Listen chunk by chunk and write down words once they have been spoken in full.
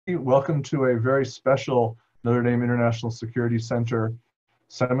Welcome to a very special Notre Dame International Security Center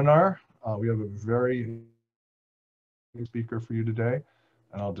seminar. We have a very speaker for you today,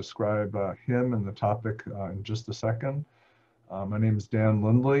 and I'll describe him and the topic in just a second. My name is Dan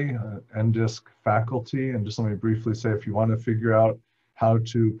Lindley, NDISC faculty, and just let me briefly say, if you want to figure out how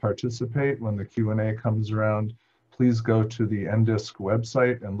to participate when the Q&A comes around, please go to the NDISC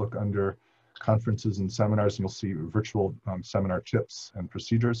website and look under conferences and seminars, and you'll see virtual seminar tips and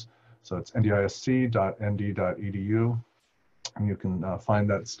procedures. So it's ndisc.nd.edu, and you can find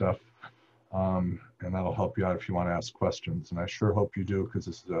that stuff, and that'll help you out if you want to ask questions. And I sure hope you do, because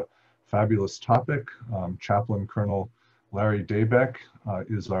this is a fabulous topic. Chaplain Colonel Larry Dabeck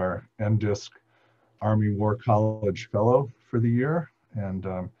is our NDISC Army War College Fellow for the year, and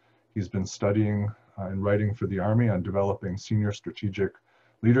he's been studying and writing for the Army on developing senior strategic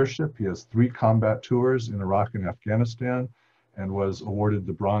leadership. He has 3 combat tours in Iraq and Afghanistan and was awarded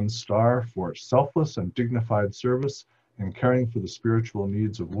the Bronze Star for selfless and dignified service in caring for the spiritual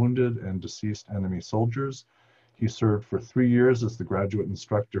needs of wounded and deceased enemy soldiers. He served for 3 years as the graduate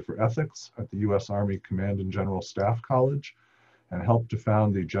instructor for ethics at the U.S. Army Command and General Staff College and helped to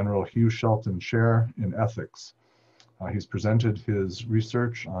found the GEN Hugh Shelton Chair in ethics. He's presented his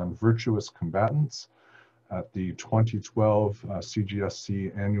research on virtuous combatants at the 2012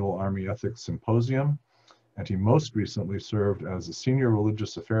 CGSC Annual Army Ethics Symposium, and he most recently served as a Senior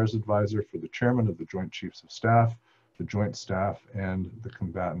Religious Affairs Advisor for the Chairman of the Joint Chiefs of Staff, the Joint Staff, and the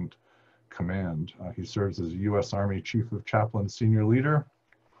Combatant Command. He serves as a U.S. Army Chief of Chaplains Senior Leader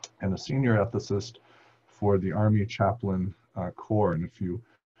and a Senior Ethicist for the Army Chaplain Corps. And if you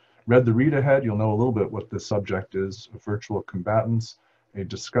read the read ahead, you'll know a little bit what this subject is: virtual combatants, a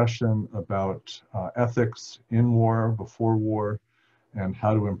discussion about ethics in war, before war, and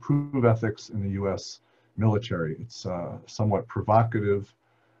how to improve ethics in the U.S. military. It's a somewhat provocative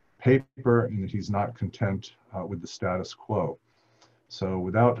paper, and he's not content with the status quo. So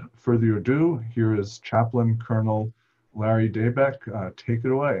without further ado, here is Chaplain Colonel Larry Dabeck. Take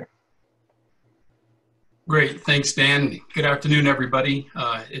it away. Great, thanks, Dan. Good afternoon, everybody.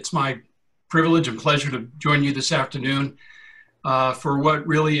 It's my privilege and pleasure to join you this afternoon for what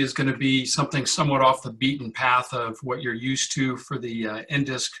really is going to be something somewhat off the beaten path of what you're used to for the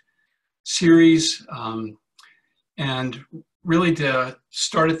NDISC series. And really to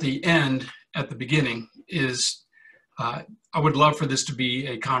start at the end, at the beginning, is I would love for this to be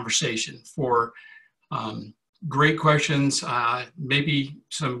a conversation for great questions, maybe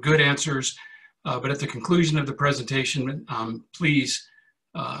some good answers, but at the conclusion of the presentation, please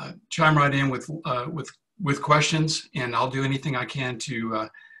chime right in with questions, and I'll do anything I can to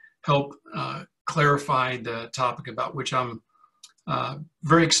help clarify the topic about which I'm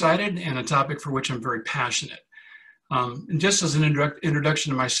very excited, and a topic for which I'm very passionate. And just as an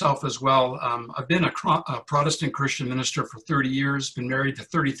introduction to myself as well, I've been a Protestant Christian minister for 30 years, been married to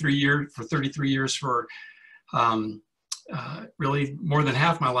 33 years for really more than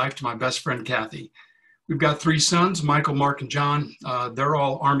half my life to my best friend, Kathy. We've got 3 sons, Michael, Mark, and John. They're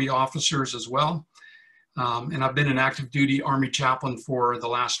all Army officers as well. And I've been an active duty Army chaplain for the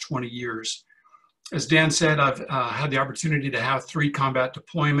last 20 years. As Dan said, I've had the opportunity to have 3 combat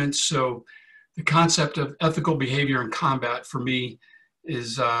deployments. So the concept of ethical behavior in combat for me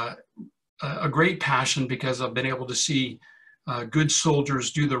is a great passion, because I've been able to see good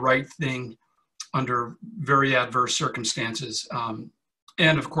soldiers do the right thing under very adverse circumstances.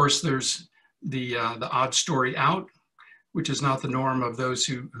 And of course, there's the odd story out, which is not the norm of those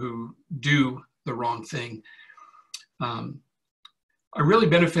who do the wrong thing. I really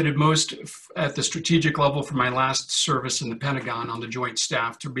benefited most at the strategic level from my last service in the Pentagon on the Joint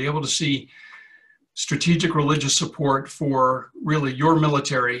Staff, to be able to see strategic religious support for really your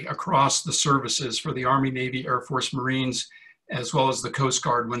military across the services, for the Army, Navy, Air Force, Marines, as well as the Coast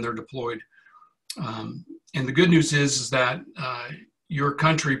Guard when they're deployed. And the good news is that your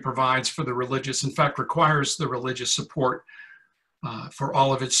country provides for the religious, in fact, requires the religious support for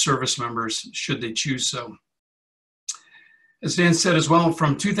all of its service members, should they choose so. As Dan said as well,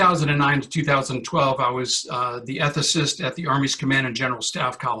 from 2009 to 2012, I was the ethicist at the Army's Command and General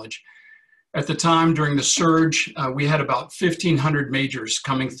Staff College. At the time, during the surge, we had about 1,500 majors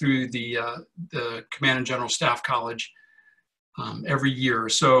coming through the Command and General Staff College every year.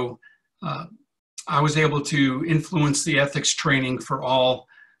 So I was able to influence the ethics training for all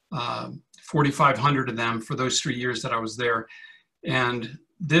 4,500 of them for those 3 years that I was there. And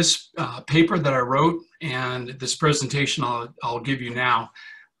this paper that I wrote and this presentation I'll give you now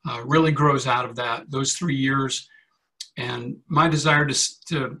really grows out of those 3 years, and my desire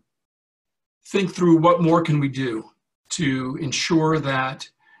to think through what more can we do to ensure that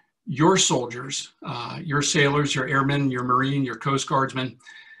your soldiers, your sailors, your airmen, your Marine, your Coast Guardsmen,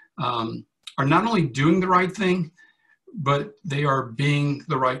 are not only doing the right thing, but they are being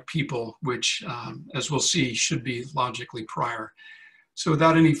the right people, which, as we'll see, should be logically prior. So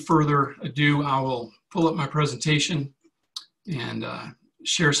without any further ado, I will pull up my presentation and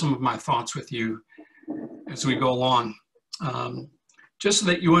share some of my thoughts with you as we go along. Just so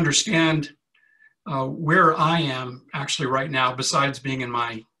that you understand where I am actually right now, besides being in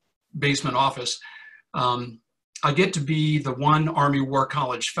my basement office, I get to be the one Army War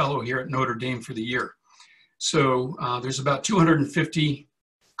College Fellow here at Notre Dame for the year. So there's about 250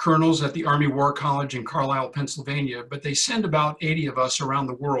 colonels at the Army War College in Carlisle, Pennsylvania, but they send about 80 of us around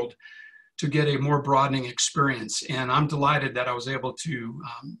the world to get a more broadening experience. And I'm delighted that I was able to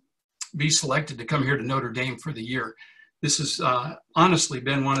be selected to come here to Notre Dame for the year. This has honestly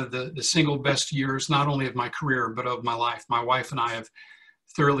been one of the single best years, not only of my career, but of my life. My wife and I have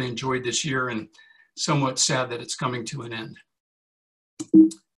thoroughly enjoyed this year, and somewhat sad that it's coming to an end.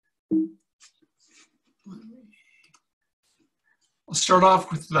 I'll start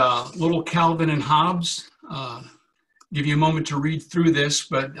off with little Calvin and Hobbes. Give you a moment to read through this,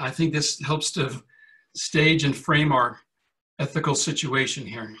 but I think this helps to stage and frame our ethical situation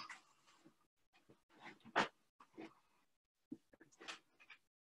here.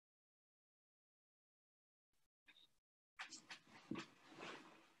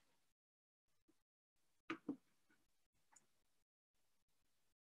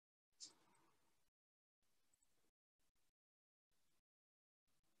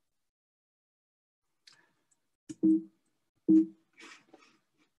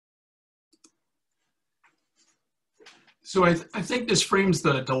 So I think this frames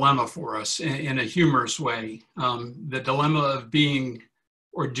the dilemma for us in a humorous way, the dilemma of being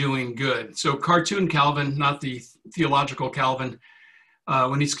or doing good. So cartoon Calvin, not the theological Calvin,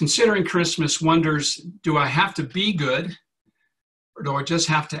 when he's considering Christmas, wonders, do I have to be good or do I just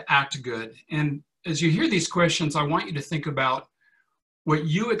have to act good? And as you hear these questions, I want you to think about what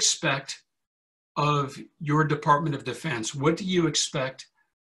you expect of your Department of Defense. What do you expect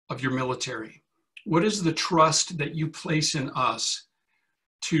of your military? What is the trust that you place in us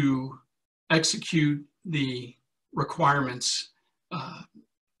to execute the requirements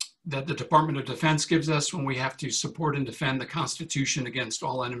that the Department of Defense gives us when we have to support and defend the Constitution against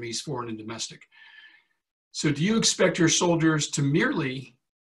all enemies, foreign and domestic? So do you expect your soldiers to merely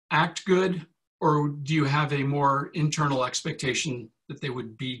act good, or do you have a more internal expectation that they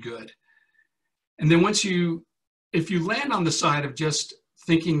would be good? And then if you land on the side of just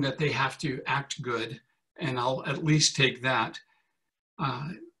thinking that they have to act good, and I'll at least take that,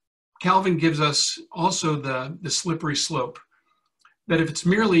 Calvin gives us also the slippery slope, that if it's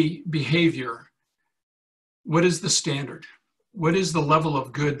merely behavior, what is the standard? What is the level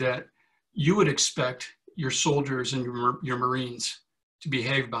of good that you would expect your soldiers and your Marines to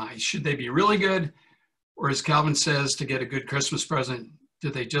behave by? Should they be really good? Or as Calvin says, to get a good Christmas present,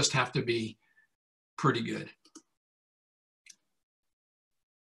 do they just have to be pretty good?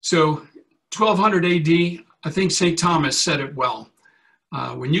 So 1200 AD, I think St. Thomas said it well.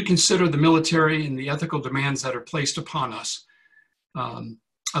 When you consider the military and the ethical demands that are placed upon us,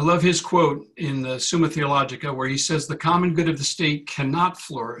 I love his quote in the Summa Theologica, where he says, the common good of the state cannot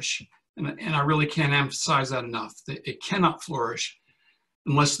flourish, and I really can't emphasize that enough, that it cannot flourish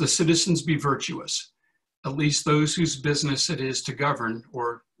unless the citizens be virtuous, at least those whose business it is to govern,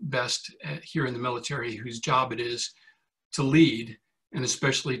 or best here in the military, whose job it is to lead, and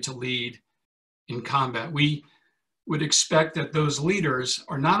especially to lead in combat. We would expect that those leaders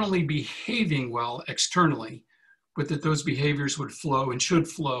are not only behaving well externally, but that those behaviors would flow and should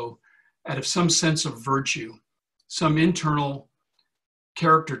flow out of some sense of virtue, some internal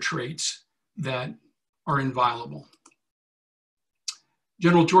character traits that are inviolable.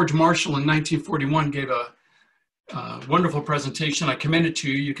 General George Marshall in 1941 gave a wonderful presentation. I commend it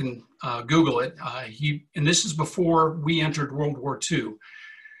to you. You can Google it. And this is before we entered World War II.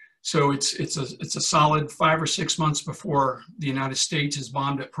 So it's a solid 5 or 6 months before the United States is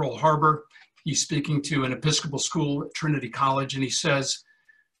bombed at Pearl Harbor. He's speaking to an Episcopal school at Trinity College, and he says,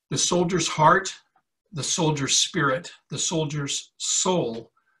 the soldier's heart, the soldier's spirit, the soldier's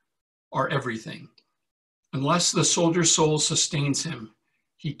soul are everything. Unless the soldier's soul sustains him,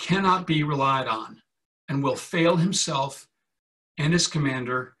 he cannot be relied on and will fail himself and his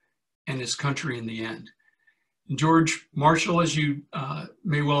commander and his country in the end. And George Marshall, as you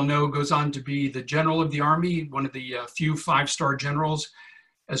may well know, goes on to be the General of the Army, one of the few 5-star generals,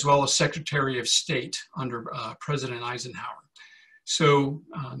 as well as Secretary of State under President Eisenhower. So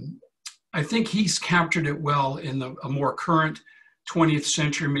I think he's captured it well in a more current 20th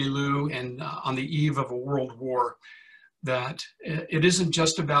century milieu and on the eve of a world war, that it isn't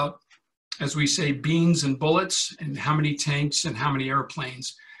just about, as we say, beans and bullets and how many tanks and how many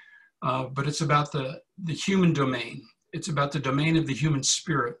airplanes, but it's about the human domain. It's about the domain of the human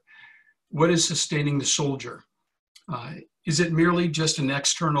spirit. What is sustaining the soldier? Is it merely just an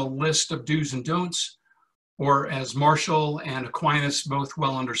external list of do's and don'ts? Or as Marshall and Aquinas both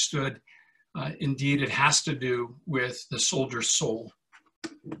well understood, indeed, it has to do with the soldier's soul.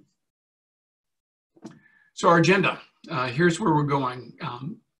 So our agenda, here's where we're going.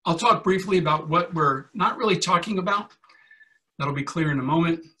 I'll talk briefly about what we're not really talking about. That'll be clear in a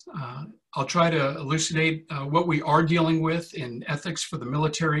moment. I'll try to elucidate what we are dealing with in ethics for the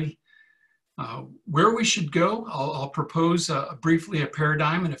military, where we should go. I'll propose briefly a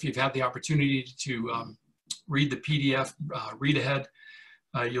paradigm, and if you've had the opportunity to read the PDF, read ahead,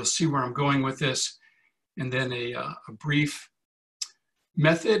 you'll see where I'm going with this, and then a brief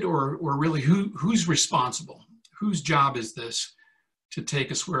method, or really who's responsible, whose job is this to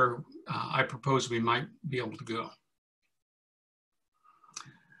take us where I propose we might be able to go.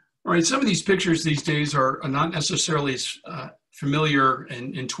 All right, some of these pictures these days are not necessarily as familiar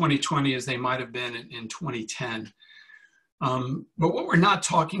in 2020 as they might have been in 2010. But what we're not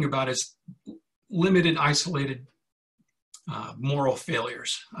talking about is limited, isolated moral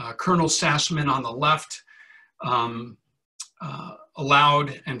failures. Colonel Sassman on the left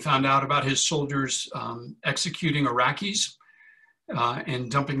allowed and found out about his soldiers executing Iraqis and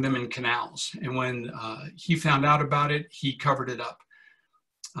dumping them in canals. And when he found out about it, he covered it up.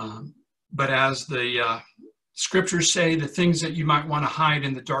 But as the scriptures say, the things that you might want to hide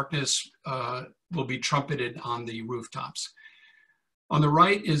in the darkness will be trumpeted on the rooftops. On the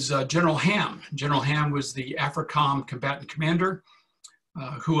right is General Ham. General Ham was the AFRICOM combatant commander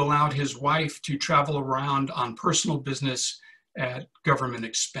who allowed his wife to travel around on personal business at government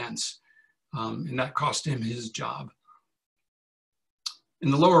expense, and that cost him his job.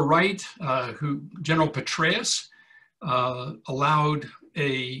 In the lower right, General Petraeus allowed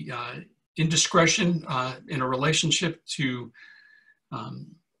a indiscretion in a relationship to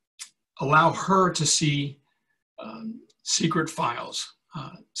allow her to see secret files.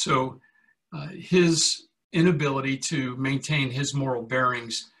 So his inability to maintain his moral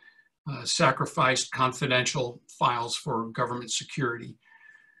bearings sacrificed confidential files for government security.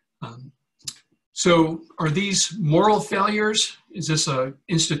 So are these moral failures? Is this an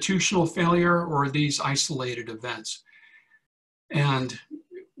institutional failure, or are these isolated events? And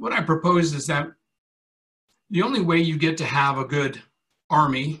what I propose is that the only way you get to have a good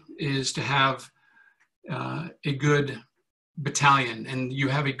army is to have a good battalion, and you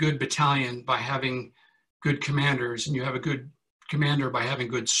have a good battalion by having good commanders, and you have a good commander by having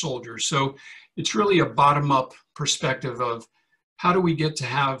good soldiers. So it's really a bottom-up perspective of how do we get to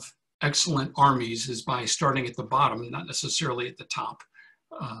have excellent armies is by starting at the bottom, not necessarily at the top,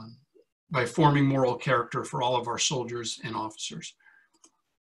 by forming moral character for all of our soldiers and officers.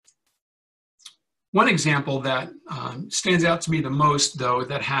 One example that stands out to me the most, though,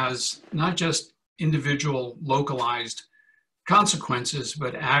 that has not just individual localized consequences,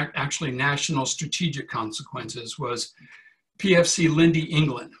 but actually national strategic consequences, was PFC Lindy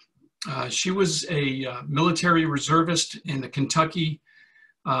England. She was a military reservist in the Kentucky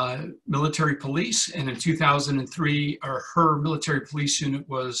military police, and in 2003, her military police unit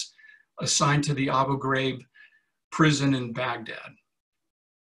was assigned to the Abu Ghraib prison in Baghdad.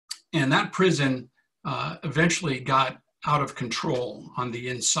 And that prison eventually got out of control on the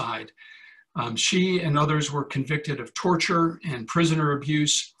inside. She and others were convicted of torture and prisoner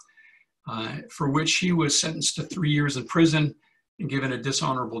abuse, for which she was sentenced to 3 years in prison and given a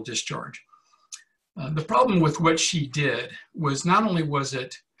dishonorable discharge. The problem with what she did was not only was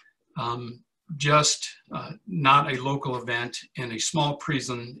it just not a local event in a small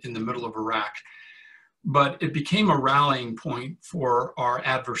prison in the middle of Iraq, but it became a rallying point for our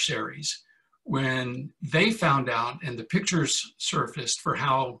adversaries when they found out and the pictures surfaced for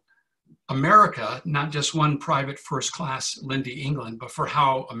how America, not just one private first class Lindy England, but for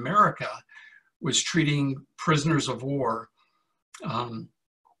how America was treating prisoners of war.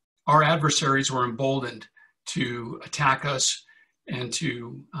 Our adversaries were emboldened to attack us and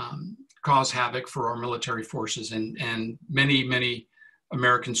to cause havoc for our military forces. And many, many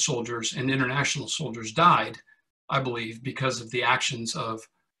American soldiers and international soldiers died, I believe, because of the actions of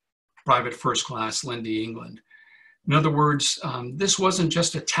Private First Class Lindy England. In other words, this wasn't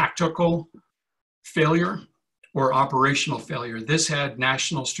just a tactical failure or operational failure. This had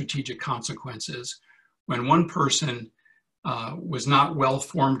national strategic consequences when one person was not well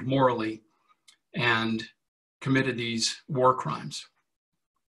formed morally and committed these war crimes.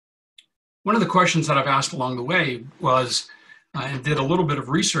 One of the questions that I've asked along the way was, and did a little bit of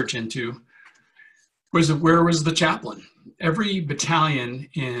research into, was where was the chaplain? Every battalion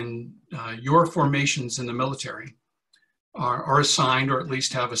in your formations in the military are assigned, or at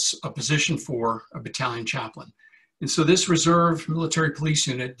least have a position for a battalion chaplain. And so this reserve military police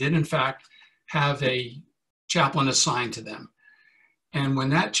unit did in fact have a chaplain assigned to them. And when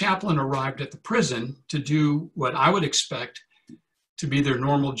that chaplain arrived at the prison to do what I would expect to be their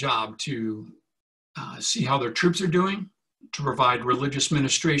normal job, to see how their troops are doing, to provide religious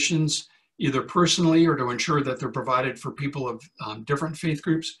ministrations, either personally or to ensure that they're provided for people of different faith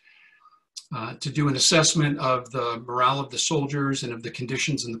groups, to do an assessment of the morale of the soldiers and of the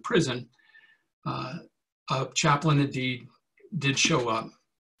conditions in the prison, a chaplain indeed did show up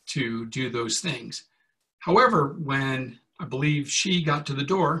to do those things. However, when I believe she got to the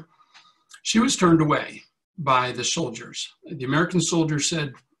door, she was turned away by the soldiers. The American soldiers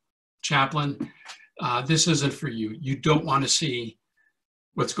said, "Chaplain, this isn't for you. You don't want to see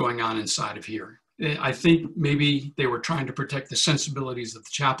what's going on inside of here." I think maybe they were trying to protect the sensibilities of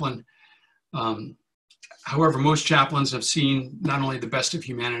the chaplain. However, most chaplains have seen not only the best of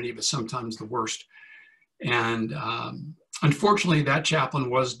humanity, but sometimes the worst. And unfortunately, that chaplain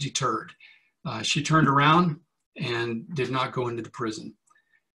was deterred. She turned around and did not go into the prison.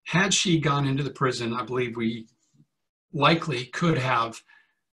 Had she gone into the prison, I believe we likely could have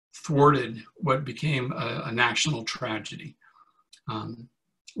thwarted what became a national tragedy.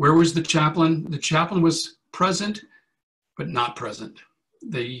 Where was the chaplain? The chaplain was present, but not present.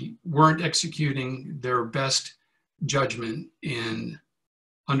 They weren't executing their best judgment in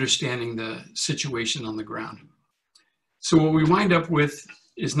understanding the situation on the ground. So what we wind up with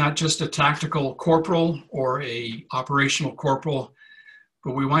is not just a tactical corporal or a operational corporal,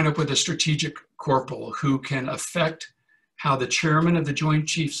 but we wind up with a strategic corporal who can affect how the chairman of the Joint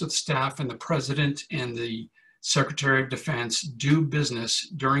Chiefs of Staff and the president and the Secretary of Defense do business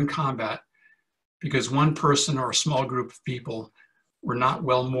during combat, because one person or a small group of people were not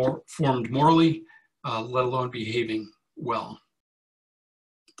well formed morally, let alone behaving well.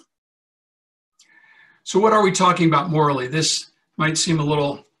 So what are we talking about morally? This might seem a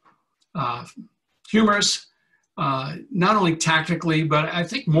little humorous, not only tactically, but I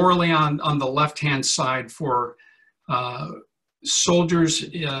think morally on the left-hand side for soldiers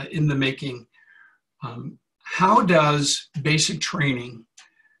in the making. How does basic training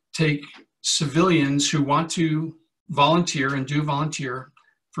take civilians who want to volunteer and do volunteer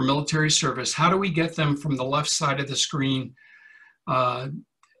for military service? How do we get them from the left side of the screen,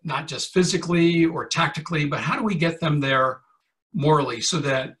 not just physically or tactically, but how do we get them there morally so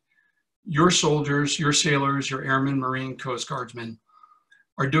that your soldiers, your sailors, your airmen, Marine, Coast Guardsmen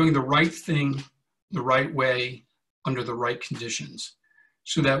are doing the right thing the right way under the right conditions,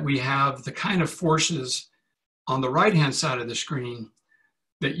 so that we have the kind of forces on the right-hand side of the screen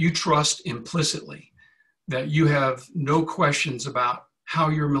that you trust implicitly, that you have no questions about how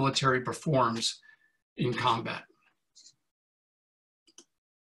your military performs in combat.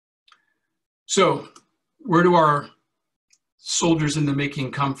 So where do our soldiers in the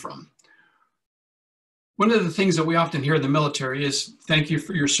making come from? One of the things that we often hear in the military is, "Thank you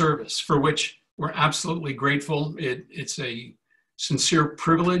for your service," for which we're absolutely grateful. It's a sincere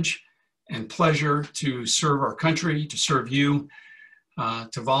privilege and pleasure to serve our country, to serve you,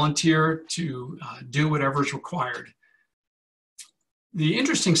 to volunteer, to do whatever is required. The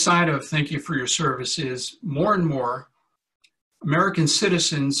interesting side of "thank you for your service" is more and more American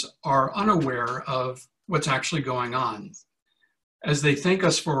citizens are unaware of what's actually going on. As they thank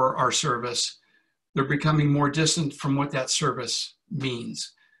us for our service, they're becoming more distant from what that service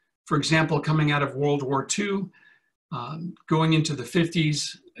means. For example, coming out of World War II, going into the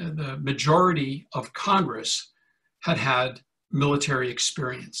 50s, the majority of Congress had military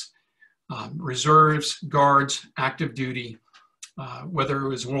experience. Reserves, guards, active duty, whether it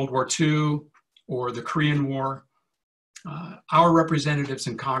was World War II or the Korean War, our representatives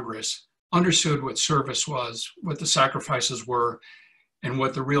in Congress understood what service was, what the sacrifices were, and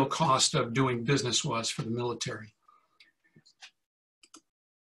what the real cost of doing business was for the military.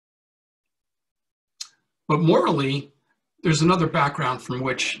 But morally, there's another background from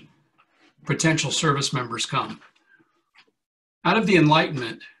which potential service members come. Out of the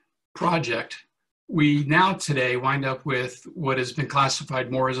Enlightenment project, we now today wind up with what has been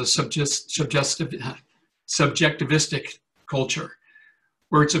classified more as a subjectivistic culture,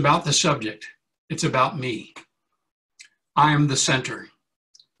 where it's about the subject, it's about me. I am the center.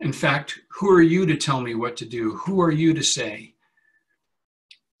 In fact, who are you to tell me what to do? Who are you to say?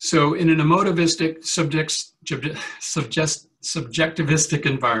 So in an emotivistic, subjectivistic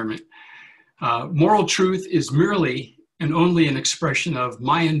environment, moral truth is merely and only an expression of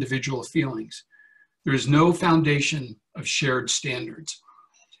my individual feelings. There is no foundation of shared standards.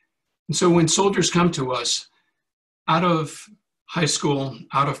 And so when soldiers come to us out of high school,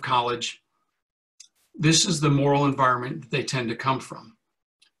 out of college, this is the moral environment that they tend to come from.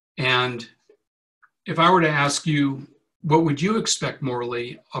 And if I were to ask you, what would you expect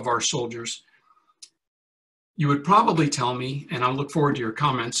morally of our soldiers? You would probably tell me, and I'll look forward to your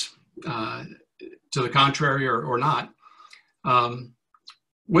comments, to the contrary or not,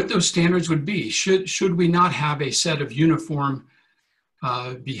 what those standards would be. Should we not have a set of uniform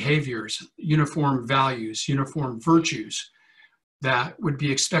behaviors, uniform values, uniform virtues that would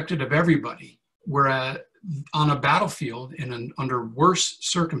be expected of everybody? Whereas on a battlefield under worse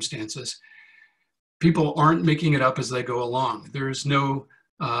circumstances, people aren't making it up as they go along. There is no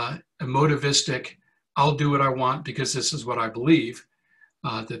emotivistic, I'll do what I want because this is what I believe,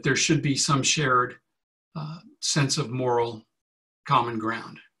 that there should be some shared sense of moral common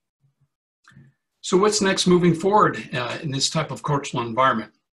ground. So what's next moving forward in this type of cultural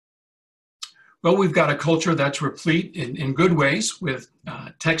environment? Well, we've got a culture that's replete in good ways with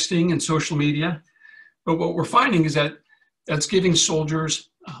texting and social media. But what we're finding is that that's giving soldiers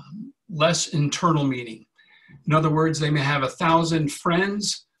less internal meaning. In other words, they may have 1,000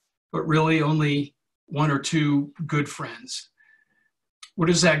 friends, but really only 1 or 2 good friends. What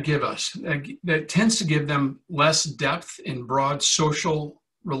does that give us? That tends to give them less depth in broad social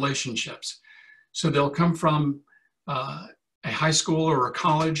relationships. So they'll come from a high school or a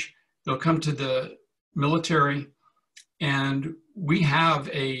college, they'll come to the military, and we have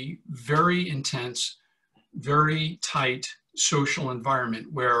a very intense, very tight social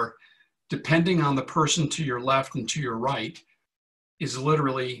environment where, depending on the person to your left and to your right, is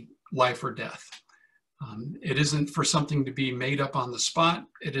literally life or death. It isn't for something to be made up on the spot.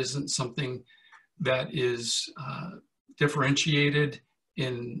 It isn't something that is differentiated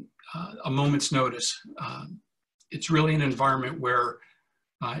in a moment's notice. It's really an environment where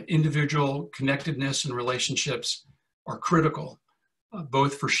individual connectedness and relationships are critical,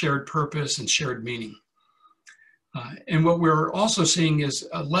 both for shared purpose and shared meaning. And what we're also seeing is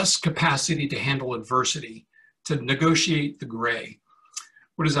a less capacity to handle adversity, to negotiate the gray.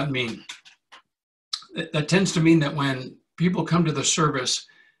 What does that mean? That tends to mean that when people come to the service,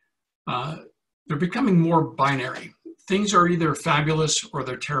 they're becoming more binary. Things are either fabulous or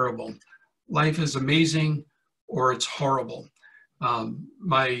they're terrible. Life is amazing or it's horrible.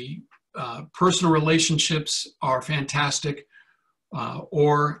 My personal relationships are fantastic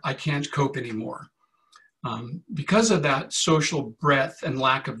or I can't cope anymore. Because of that social breadth and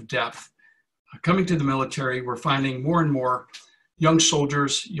lack of depth, coming to the military, we're finding more and more young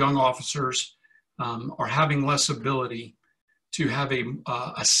soldiers, young officers are having less ability to have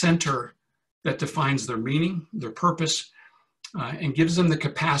a center that defines their meaning, their purpose, and gives them the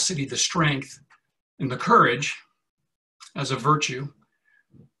capacity, the strength, and the courage as a virtue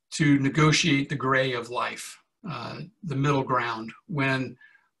to negotiate the gray of life, the middle ground. When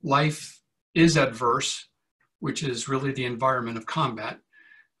life is adverse, which is really the environment of combat,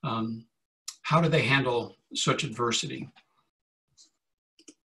 how do they handle such adversity?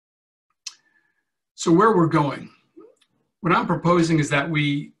 So where we're going, what I'm proposing is that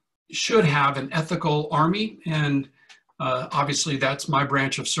we should have an ethical Army, and obviously that's my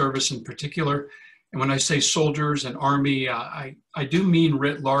branch of service in particular. And when I say soldiers and Army, I do mean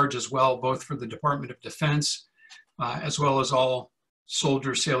writ large as well, both for the Department of Defense, as well as all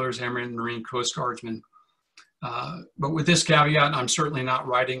soldiers, sailors, airmen, Marine, Coast Guardsmen. But with this caveat, I'm certainly not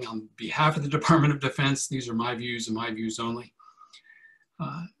writing on behalf of the Department of Defense. These are my views and my views only.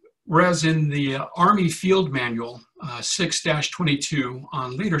 Whereas in the Army Field Manual 6-22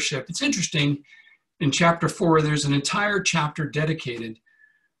 on leadership, it's interesting, in chapter 4, there's an entire chapter dedicated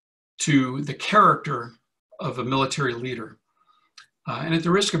to the character of a military leader. And at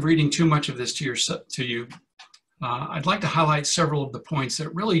the risk of reading too much of this to you, I'd like to highlight several of the points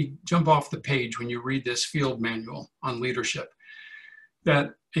that really jump off the page when you read this field manual on leadership.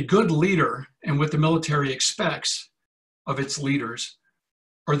 That a good leader, and what the military expects of its leaders,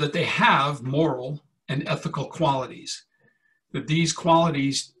 are that they have moral and ethical qualities, that these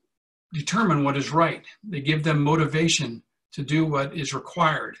qualities determine what is right. They give them motivation to do what is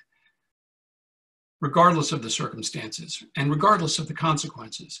required, regardless of the circumstances and regardless of the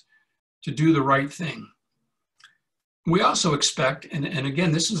consequences, to do the right thing. We also expect, and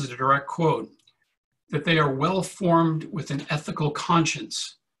again, this is a direct quote, that they are well formed with an ethical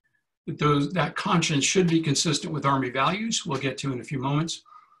conscience, that conscience should be consistent with Army values, we'll get to in a few moments,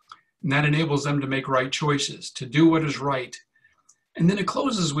 And that enables them to make right choices, to do what is right. And then it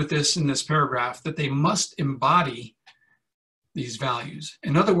closes with this in this paragraph that they must embody these values.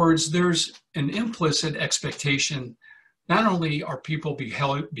 In other words, there's an implicit expectation. Not only are people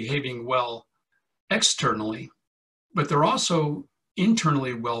behaving well externally, but they're also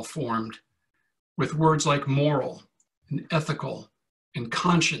internally well-formed with words like moral and ethical and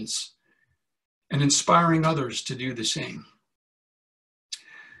conscience and inspiring others to do the same.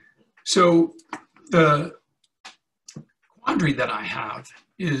 So the quandary that I have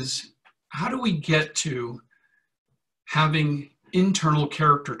is, how do we get to having internal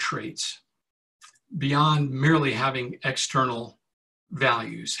character traits beyond merely having external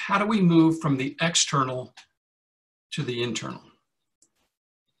values? How do we move from the external to the internal?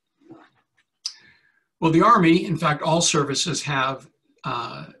 Well, the Army, in fact, all services have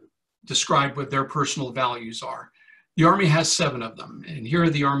described what their personal values are. The Army has 7 of them, and here are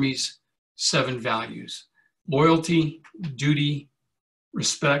the Army's 7 values: loyalty, duty,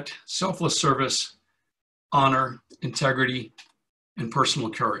 respect, selfless service, honor, integrity, and personal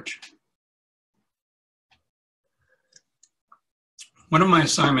courage. One of my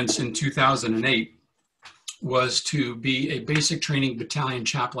assignments in 2008 was to be a basic training battalion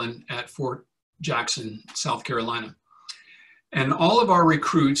chaplain at Fort Jackson, South Carolina. And all of our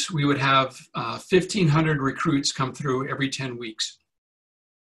recruits, we would have 1,500 recruits come through every 10 weeks.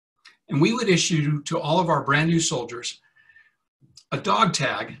 And we would issue to all of our brand new soldiers a dog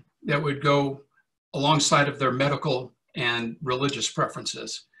tag that would go alongside of their medical and religious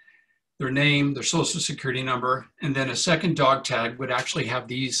preferences, their name, their social security number, and then a second dog tag would actually have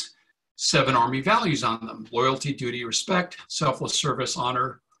these 7 Army values on them: loyalty, duty, respect, selfless service,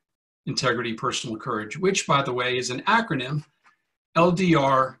 honor, integrity, personal courage, which, by the way, is an acronym,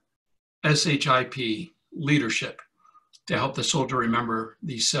 LDR, SHIP, leadership, to help the soldier remember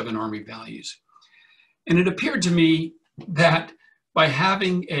these 7 Army values. And it appeared to me that by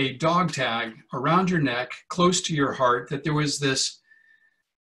having a dog tag around your neck, close to your heart, that there was this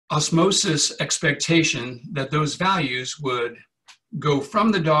osmosis expectation that those values would go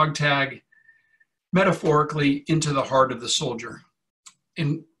from the dog tag metaphorically into the heart of the soldier.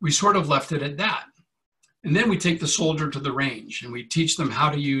 And we sort of left it at that. And then we take the soldier to the range and we teach them how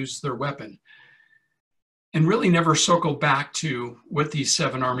to use their weapon, and really never circle back to what these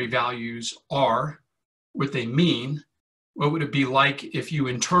 7 Army values are, what they mean, what would it be like if you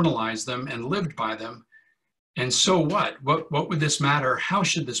internalized them and lived by them, and so what? What would this matter? How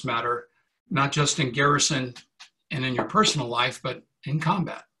should this matter? Not just in garrison and in your personal life, but in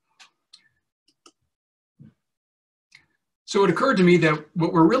combat. So it occurred to me that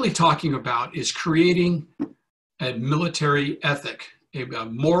what we're really talking about is creating a military ethic, a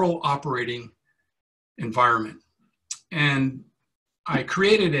moral operating environment. And I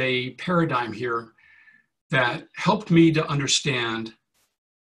created a paradigm here that helped me to understand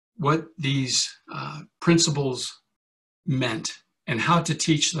what these principles meant and how to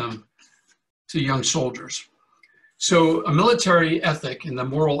teach them to young soldiers. So a military ethic in the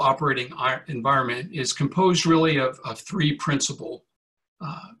moral operating environment is composed really of 3 principal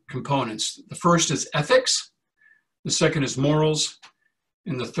components. The first is ethics, the second is morals,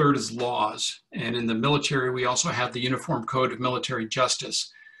 and the third is laws. And in the military, we also have the Uniform Code of Military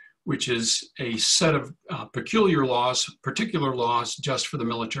Justice, which is a set of particular laws just for the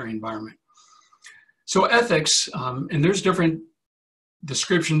military environment. So ethics, and there's different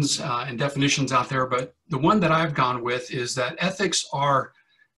descriptions and definitions out there, but the one that I've gone with is that ethics are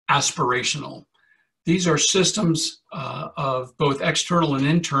aspirational. These are systems of both external and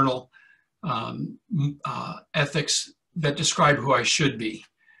internal ethics that describe who I should be.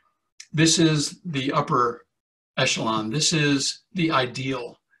 This is the upper echelon. This is the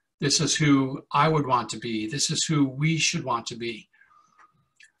ideal. This is who I would want to be. This is who we should want to be.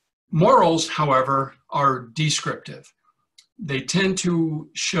 Morals, however, are descriptive. They tend to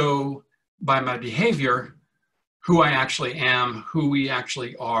show by my behavior who I actually am, who we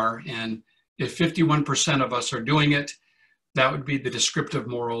actually are. And if 51% of us are doing it, that would be the descriptive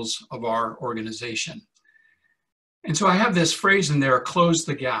morals of our organization. And so I have this phrase in there, close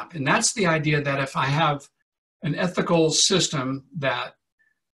the gap. And that's the idea that if I have an ethical system that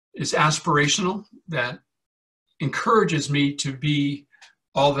is aspirational, that encourages me to be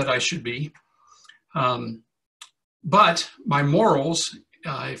all that I should be, but my morals,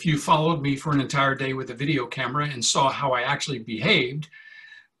 if you followed me for an entire day with a video camera and saw how I actually behaved,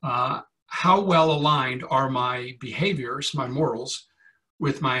 how well aligned are my behaviors, my morals,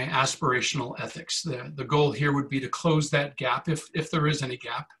 with my aspirational ethics? The goal here would be to close that gap, if there is any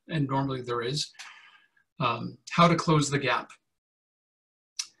gap, and normally there is. How to close the gap.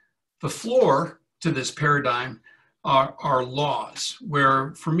 The floor to this paradigm are laws,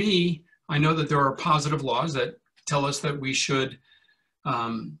 where for me, I know that there are positive laws that tell us that we should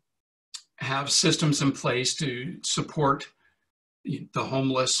have systems in place to support the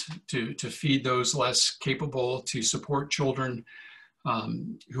homeless, to feed those less capable, to support children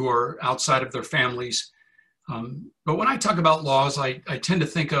who are outside of their families. But when I talk about laws, I tend to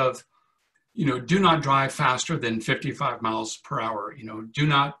think of, do not drive faster than 55 miles per hour. Do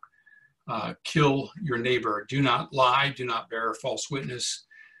not kill your neighbor. Do not lie. Do not bear false witness.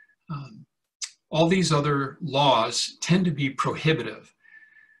 All these other laws tend to be prohibitive.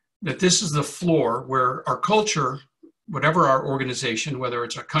 That this is the floor where our culture, whatever our organization, whether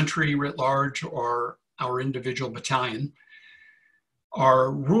it's a country writ large or our individual battalion,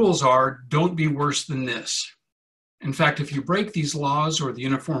 our rules are, don't be worse than this. In fact, if you break these laws or the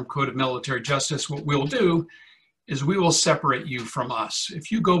Uniform Code of Military Justice, what we'll do is we will separate you from us.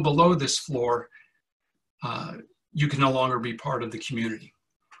 If you go below this floor, you can no longer be part of the community.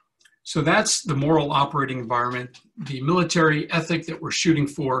 So that's the moral operating environment. The military ethic that we're shooting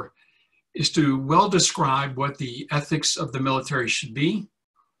for is to well describe what the ethics of the military should be,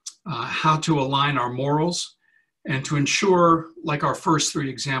 how to align our morals, and to ensure, like our first three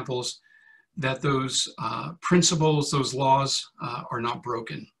examples, that those principles, those laws are not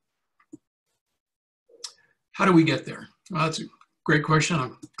broken. How do we get there? Well, that's a great question.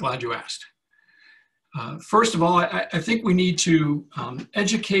 I'm glad you asked. First of all, I think we need to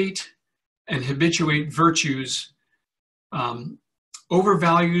educate and habituate virtues over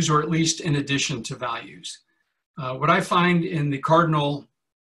values, or at least in addition to values. What I find in the cardinal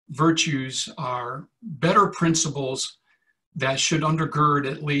virtues are better principles that should undergird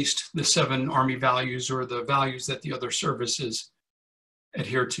at least the 7 Army values, or the values that the other services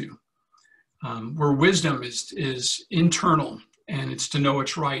adhere to. Where wisdom is internal and it's to know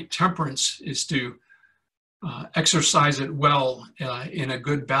it's right. Temperance is to exercise it well in a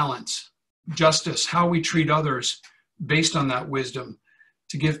good balance. Justice, how we treat others based on that wisdom,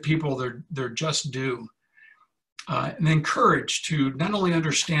 to give people their just due. And then courage to not only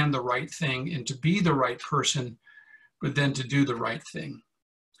understand the right thing and to be the right person, but then to do the right thing.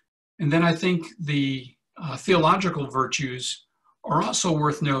 And then I think the theological virtues are also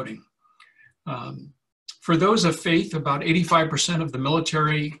worth noting. For those of faith, about 85% of the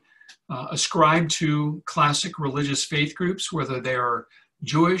military ascribe to classic religious faith groups, whether they are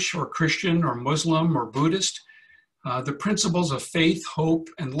Jewish or Christian or Muslim or Buddhist. The principles of faith, hope,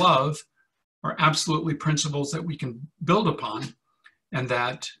 and love are absolutely principles that we can build upon and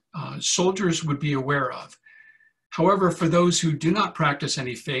that soldiers would be aware of. However, for those who do not practice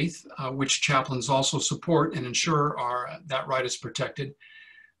any faith, which chaplains also support and ensure that right is protected,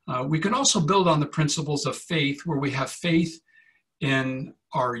 we can also build on the principles of faith, where we have faith in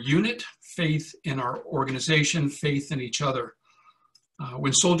our unit, faith in our organization, faith in each other.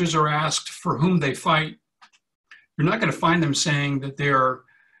 When soldiers are asked for whom they fight, you're not going to find them saying that they are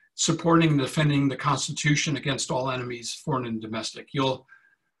supporting and defending the Constitution against all enemies, foreign and domestic. You'll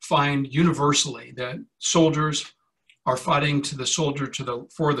find universally that soldiers are fighting for the soldier to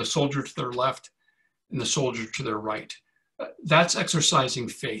their left and the soldier to their right. That's exercising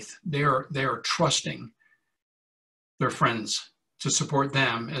faith. They are trusting their friends to support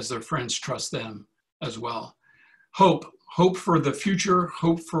them as their friends trust them as well. Hope for the future,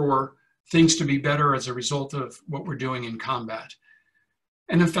 hope for things to be better as a result of what we're doing in combat.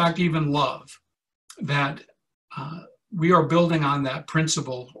 And in fact, even love, that we are building on that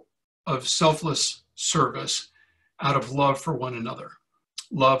principle of selfless service out of love for one another,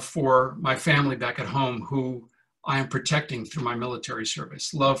 love for my family back at home who I am protecting through my military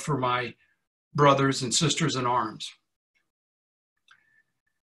service, love for my brothers and sisters in arms.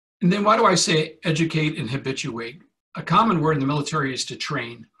 And then why do I say educate and habituate? A common word in the military is to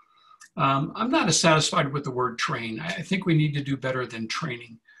train. I'm not as satisfied with the word train. I think we need to do better than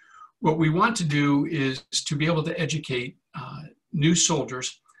training. What we want to do is to be able to educate new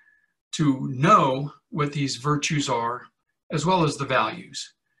soldiers to know what these virtues are, as well as the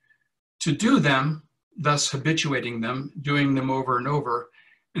values. To do them, thus habituating them, doing them over and over.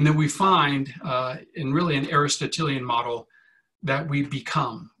 And then we find, in really an Aristotelian model, that we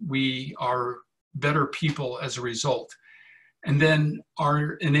are better people as a result, and then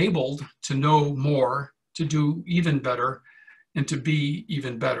are enabled to know more, to do even better, and to be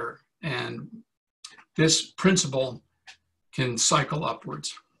even better. And this principle can cycle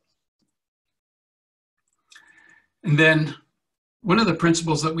upwards. And then one of the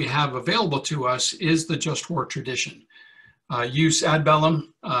principles that we have available to us is the just war tradition. Jus ad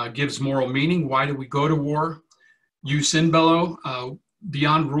bellum gives moral meaning. Why do we go to war? Jus in bello,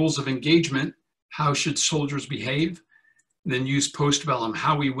 beyond rules of engagement, how should soldiers behave? And then use postbellum,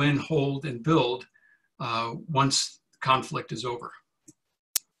 how we win, hold, and build once conflict is over.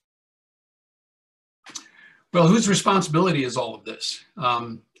 Well, whose responsibility is all of this?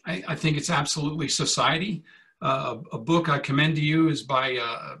 I think it's absolutely society. A book I commend to you is by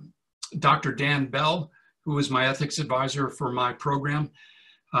Dr. Dan Bell, who was my ethics advisor for my program.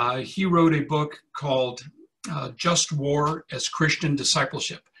 He wrote a book called Just War as Christian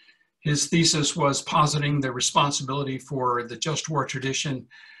Discipleship. His thesis was positing the responsibility for the just war tradition,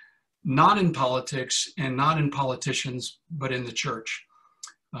 not in politics and not in politicians, but in the church.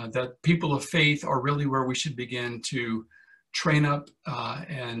 That people of faith are really where we should begin to train up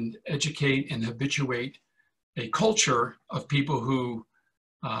and educate and habituate a culture of people who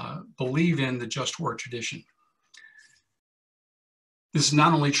believe in the just war tradition. This is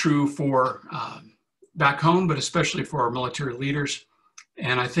not only true for back home, but especially for our military leaders.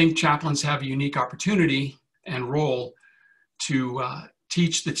 And I think chaplains have a unique opportunity and role to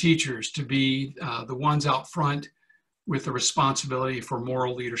teach the teachers to be the ones out front with the responsibility for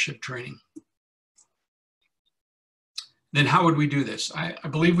moral leadership training. Then how would we do this? I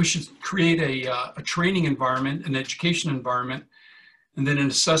believe we should create a training environment, an education environment, and then an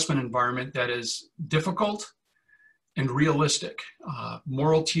assessment environment that is difficult and realistic,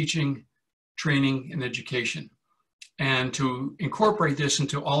 moral teaching, training, and education. And to incorporate this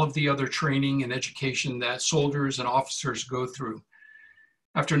into all of the other training and education that soldiers and officers go through.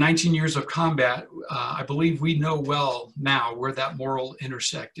 After 19 years of combat, I believe we know well now where that moral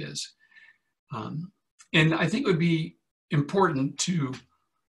intersect is. And I think it would be important to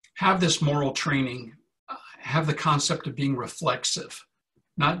have this moral training, have the concept of being reflexive,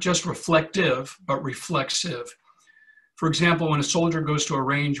 not just reflective, but reflexive. For example, when a soldier goes to a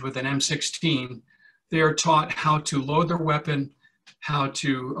range with an M16, they are taught how to load their weapon, how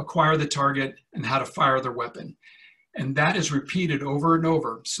to acquire the target, and how to fire their weapon. And that is repeated over and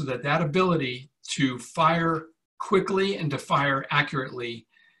over so that that ability to fire quickly and to fire accurately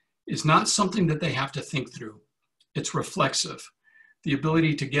is not something that they have to think through. It's reflexive. The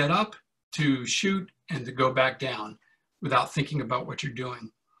ability to get up, to shoot, and to go back down without thinking about what you're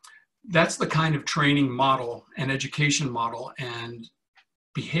doing. That's the kind of training model and education model and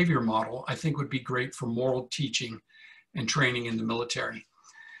behavior model I think would be great for moral teaching and training in the military.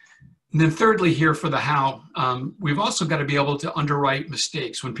 And then thirdly here for the how, we've also got to be able to underwrite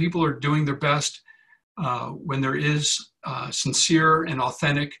mistakes. When people are doing their best, when there is sincere and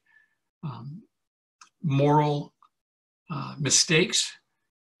authentic moral mistakes,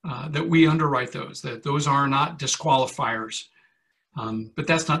 that we underwrite those, that those are not disqualifiers. But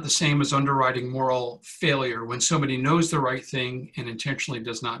that's not the same as underwriting moral failure when somebody knows the right thing and intentionally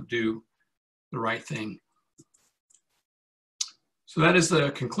does not do the right thing. So that is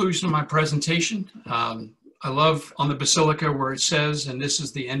the conclusion of my presentation. I love on the Basilica where it says, and this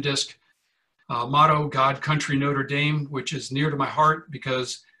is the NDISC motto, God, Country, Notre Dame, which is near to my heart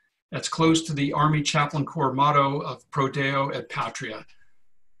because that's close to the Army Chaplain Corps motto of Pro Deo et Patria,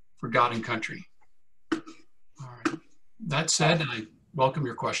 for God and country. All right. That said, I welcome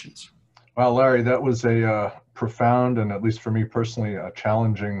your questions. Well, Larry, that was a profound and, at least for me personally, a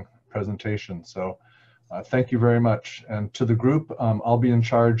challenging presentation. So thank you very much. And to the group, I'll be in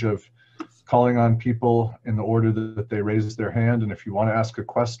charge of calling on people in the order that they raise their hand. And if you want to ask a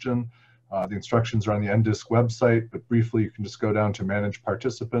question, the instructions are on the NDISC website, but briefly, you can just go down to Manage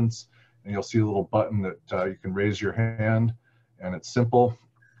Participants, and you'll see a little button that you can raise your hand, and it's simple.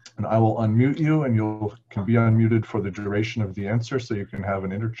 And I will unmute you, and you can be unmuted for the duration of the answer, so you can have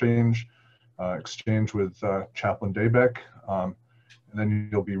an exchange with Chaplain Dabeck. And then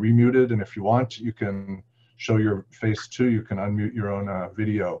you'll be remuted, and if you want, you can show your face too. You can unmute your own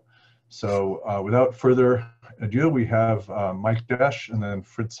video. So without further ado, we have Mike Desch and then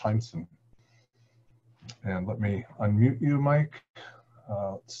Fritz Heinzen. And let me unmute you, Mike.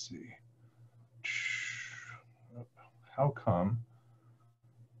 Let's see. How come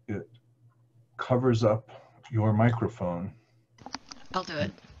it covers up your microphone? I'll do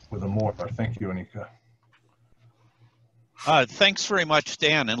it. With a more. Thank you, Anika. Thanks very much,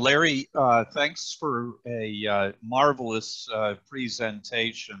 Dan. And Larry, thanks for a marvelous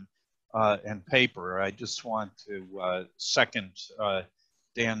presentation and paper. I just want to second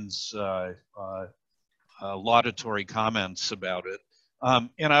Dan's laudatory comments about it.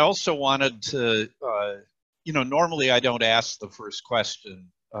 And I also wanted to, normally I don't ask the first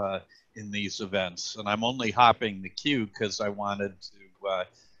question in these events, and I'm only hopping the queue because I wanted to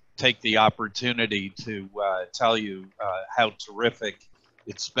take the opportunity to tell you how terrific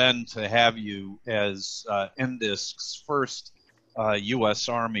it's been to have you as NDISC's first U.S.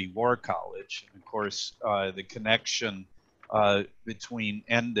 Army War College. And of course, the connection between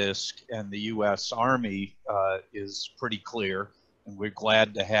NDISC and the U.S. Army is pretty clear, and we're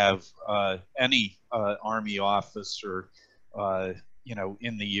glad to have any Army officer,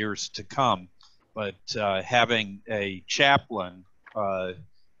 in the years to come. But having a chaplain,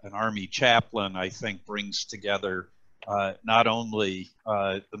 an Army chaplain, I think brings together not only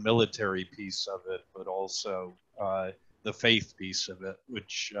the military piece of it, but also the faith piece of it,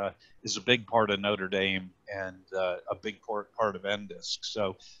 which is a big part of Notre Dame and a big part of NDISC.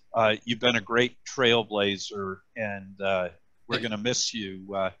 So you've been a great trailblazer, and we're going to miss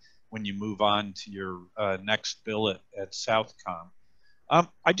you when you move on to your next billet at Southcom.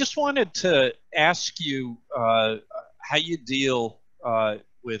 I just wanted to ask you how you deal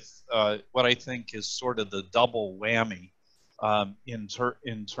with what I think is sort of the double whammy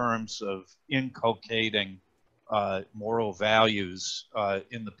in terms of inculcating moral values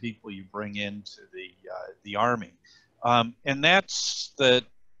in the people you bring into the Army. And that's that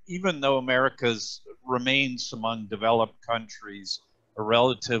even though America's remains among developed countries a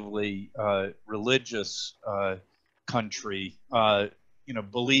relatively religious country,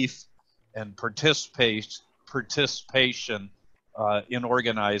 belief and participation in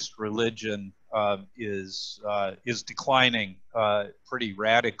organized religion is declining pretty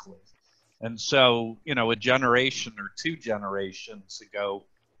radically. And so, a generation or two generations ago,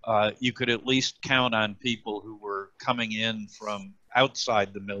 you could at least count on people who were coming in from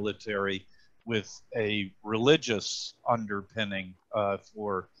outside the military with a religious underpinning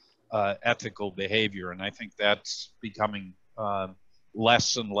for ethical behavior. And I think that's becoming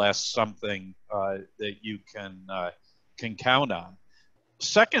less and less something that you can count on.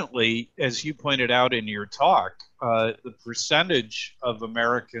 Secondly, as you pointed out in your talk, the percentage of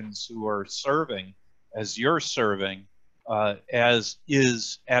Americans who are serving, as you're serving, as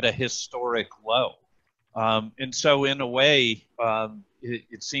is at a historic low. And so in a way,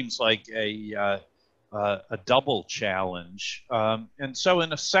 it seems like a double challenge. And so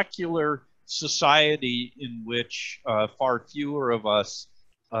in a secular society in which far fewer of us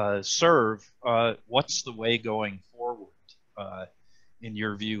serve, what's the way going forward? In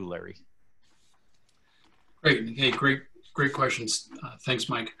your view, Larry? Great. Hey, great questions. Thanks,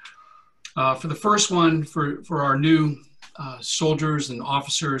 Mike. For the first one, for our new soldiers and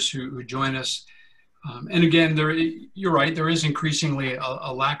officers who join us, and again, you're right, there is increasingly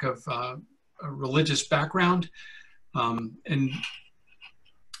a lack of a religious background. And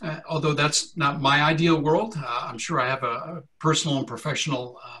although that's not my ideal world, I'm sure I have a personal and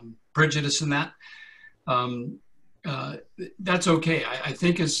professional prejudice in that. That's okay. I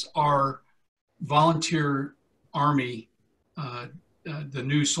think as our volunteer Army, the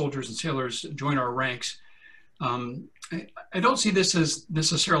new soldiers and sailors join our ranks, I don't see this as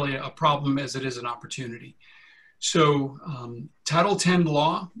necessarily a problem as it is an opportunity. So Title X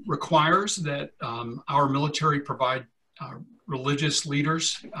law requires that our military provide religious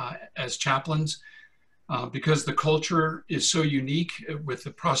leaders as chaplains because the culture is so unique with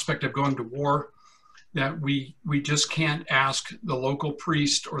the prospect of going to war that we just can't ask the local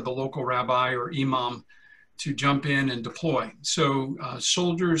priest or the local rabbi or imam to jump in and deploy. So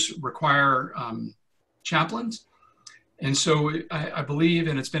soldiers require chaplains. And so I believe,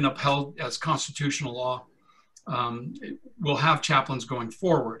 and it's been upheld as constitutional law, we'll have chaplains going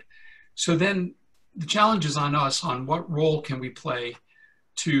forward. So then the challenge is on us on what role can we play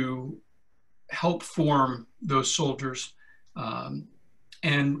to help form those soldiers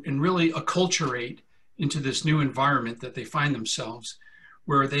and really acculturate into this new environment that they find themselves,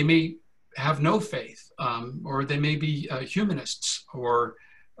 where they may have no faith, or they may be humanists or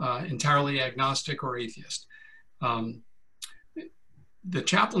entirely agnostic or atheist. The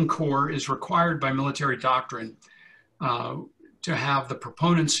Chaplain Corps is required by military doctrine to have the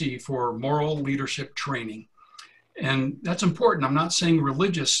proponency for moral leadership training. And that's important. I'm not saying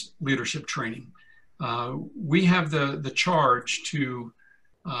religious leadership training. We have the charge to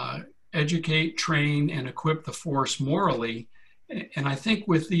educate, train, and equip the force morally. And I think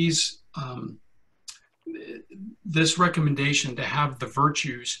with these, this recommendation to have the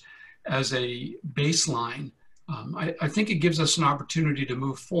virtues as a baseline, I think it gives us an opportunity to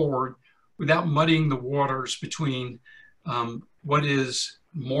move forward without muddying the waters between what is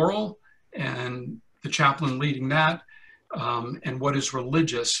moral and the chaplain leading that, and what is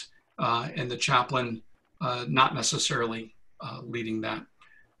religious and the chaplain not necessarily leading that.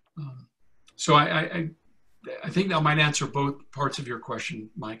 So I think that might answer both parts of your question,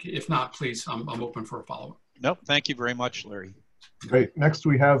 Mike. If not, please, I'm open for a follow-up. No, thank you very much, Larry. Great. Next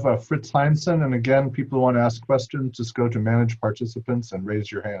we have Fritz Heinzen. And again, people who want to ask questions, just go to manage participants and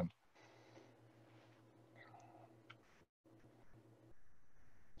raise your hand.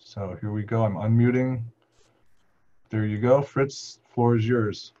 So here we go. I'm unmuting. There you go. Fritz, floor is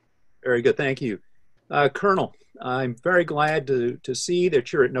yours. Very good. Thank you. Colonel, I'm very glad to see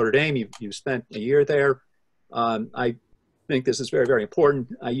that you're at Notre Dame. You've spent a year there. I think this is very, very important.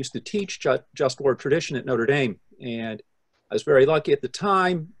 I used to teach just war tradition at Notre Dame, and I was very lucky at the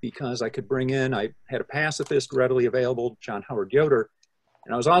time because I could bring in, I had a pacifist readily available, John Howard Yoder,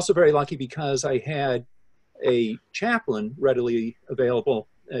 and I was also very lucky because I had a chaplain readily available.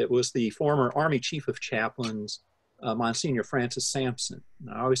 It was the former Army Chief of Chaplains, Monsignor Francis Sampson.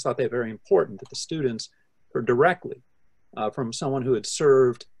 And I always thought that very important that the students heard directly from someone who had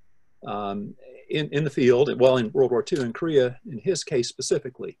served in the field, well, in World War II in Korea, in his case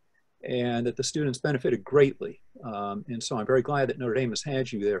specifically, and that the students benefited greatly. And so I'm very glad that Notre Dame has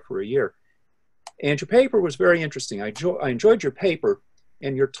had you there for a year. And your paper was very interesting. I enjoyed your paper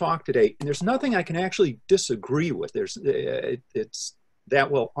and your talk today. And there's nothing I can actually disagree with. It's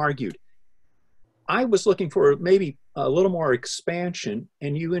that well argued. I was looking for maybe a little more expansion,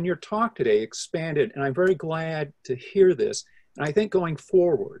 and you in your talk today expanded, and I'm very glad to hear this. And I think going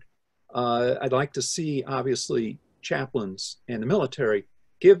forward, I'd like to see, obviously, chaplains and the military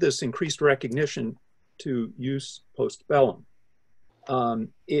give this increased recognition to use post-bellum.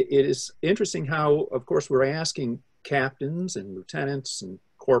 It is interesting how, of course, we're asking captains and lieutenants and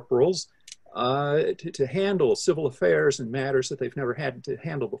corporals to handle civil affairs and matters that they've never had to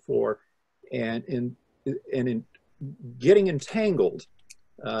handle before, and in getting entangled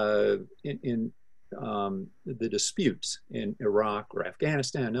in the disputes in Iraq or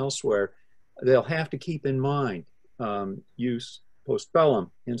Afghanistan and elsewhere, they'll have to keep in mind use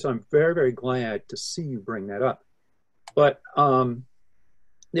post-bellum. And so I'm very, very glad to see you bring that up. But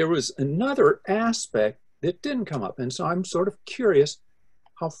there was another aspect that didn't come up. And so I'm sort of curious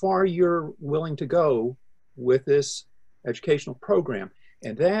how far you're willing to go with this educational program.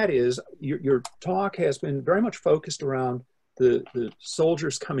 And that is, your talk has been very much focused around the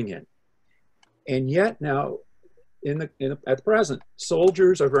soldiers coming in. And yet now, at the present,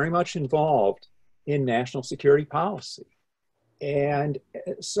 soldiers are very much involved in national security policy. And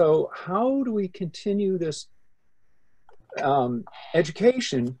so how do we continue this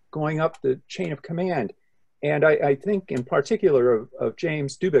education going up the chain of command? And I think in particular of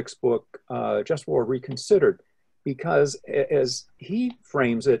James Dubeck's book, Just War Reconsidered, because as he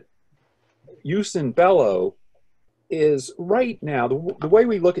frames it, use in bello is right now, the way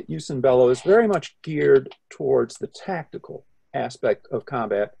we look at use in bello is very much geared towards the tactical aspect of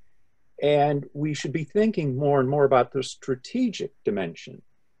combat. And we should be thinking more and more about the strategic dimension.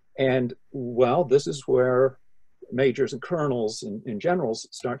 And well, this is where majors and colonels and generals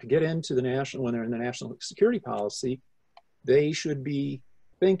start to get into the national, when they're in the national security policy, they should be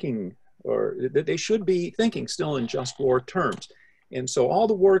thinking, or they should be thinking still in just war terms. And so all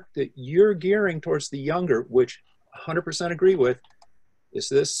the work that you're gearing towards the younger, which 100% agree with, is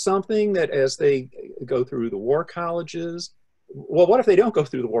this something that as they go through the war colleges, well, what if they don't go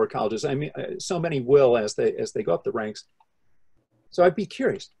through the war colleges? I mean, so many will as they go up the ranks. So I'd be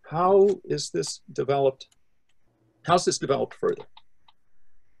curious, how is this developed? How's this developed further?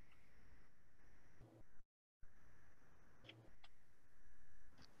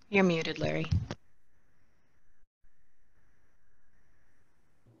 You're muted, Larry.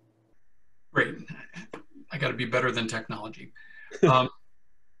 Great. I got to be better than technology.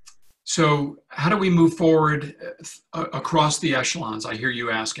 So how do we move forward across the echelons? I hear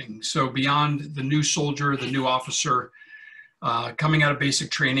you asking. So beyond the new soldier, the new officer, coming out of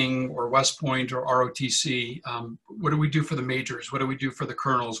basic training or West Point or ROTC, what do we do for the majors? What do we do for the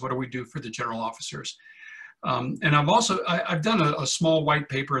colonels? What do we do for the general officers? And I've done a small white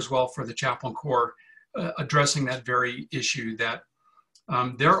paper as well for the Chaplain Corps addressing that very issue, that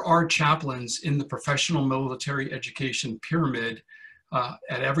there are chaplains in the professional military education pyramid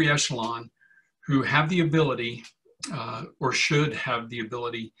at every echelon who have the ability or should have the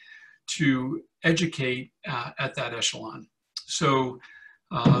ability to educate at that echelon. So,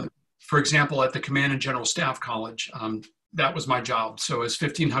 for example, at the Command and General Staff College, that was my job. So as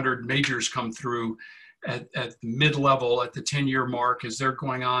 1,500 majors come through at the mid-level, at the 10-year mark, as they're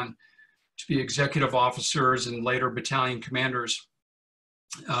going on to be executive officers and later battalion commanders,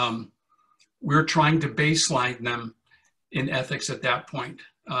 we're trying to baseline them in ethics at that point.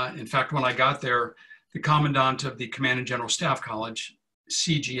 In fact, when I got there, the commandant of the Command and General Staff College,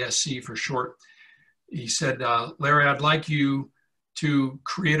 CGSC for short, he said, Larry, I'd like you to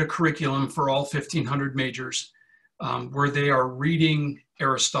create a curriculum for all 1,500 majors where they are reading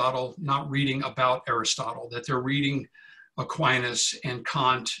Aristotle, not reading about Aristotle, that they're reading Aquinas and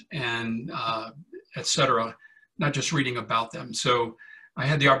Kant and etc., not just reading about them. So I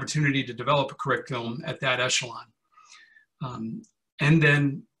had the opportunity to develop a curriculum at that echelon. And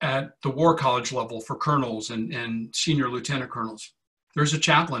then at the War College level for colonels and senior lieutenant colonels, there's a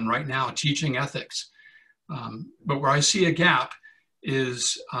chaplain right now teaching ethics. But where I see a gap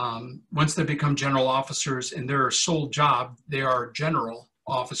is once they become general officers and their sole job, they are general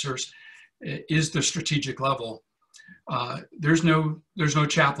officers, is the strategic level. There's no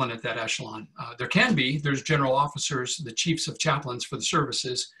chaplain at that echelon. There can be, there's general officers, the chiefs of chaplains for the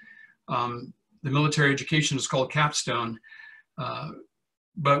services. The military education is called capstone,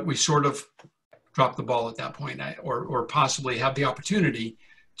 but we sort of drop the ball at that point, or possibly have the opportunity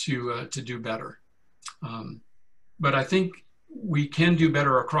to do better. But I think we can do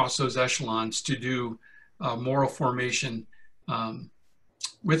better across those echelons to do moral formation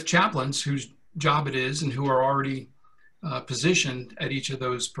with chaplains whose job it is and who are already positioned at each of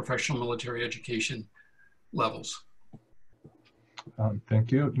those professional military education levels.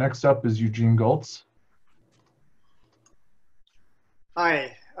 Thank you. Next up is Eugene Goltz.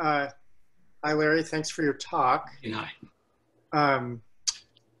 Hi. Hi, Larry. Thanks for your talk. Hi. I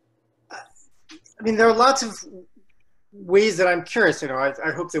mean, there are lots of ways that I'm curious. You know,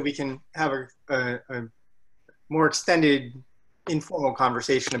 I hope that we can have a more extended, informal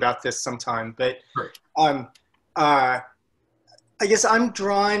conversation about this sometime. But I guess I'm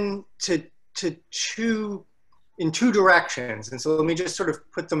drawn to two directions, and so let me just sort of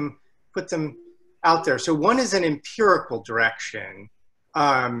put them out there. So one is an empirical direction.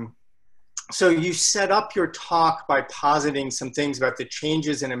 So you set up your talk by positing some things about the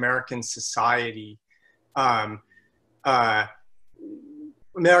changes in American society.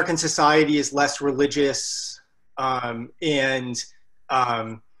 American society is less religious, and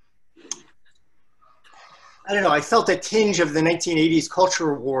I don't know, I felt a tinge of the 1980s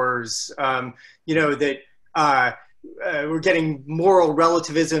culture wars, you know, that we're getting moral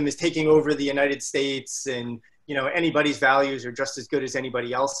relativism is taking over the United States, and, you know, anybody's values are just as good as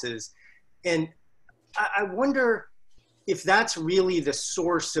anybody else's. And I wonder if that's really the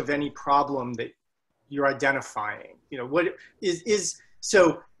source of any problem that you're identifying. You know, what is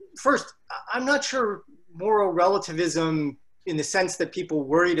so first, I'm not sure moral relativism in the sense that people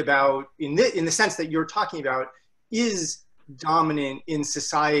worried about, in the sense that you're talking about, is dominant in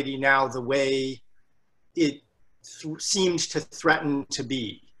society now the way it seems to threaten to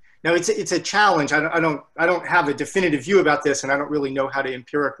be. Now it's a challenge. I don't have a definitive view about this, and I don't really know how to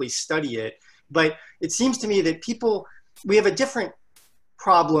empirically study it. But it seems to me that we have a different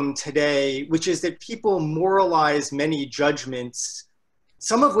problem today, which is that people moralize many judgments,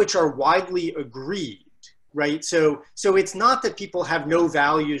 some of which are widely agreed, right? So it's not that people have no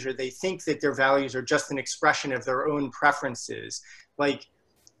values or they think that their values are just an expression of their own preferences. Like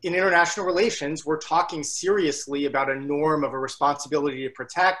in international relations, we're talking seriously about a norm of a responsibility to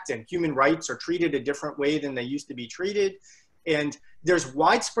protect, and human rights are treated a different way than they used to be treated. And there's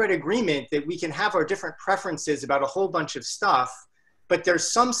widespread agreement that we can have our different preferences about a whole bunch of stuff, but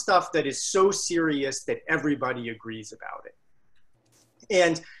there's some stuff that is so serious that everybody agrees about it.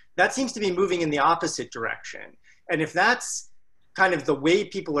 And that seems to be moving in the opposite direction. And if that's kind of the way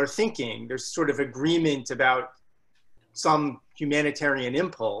people are thinking, there's sort of agreement about some humanitarian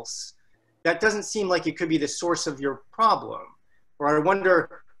impulse, that doesn't seem like it could be the source of your problem. Or I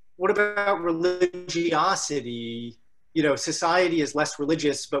wonder, what about religiosity? You know, society is less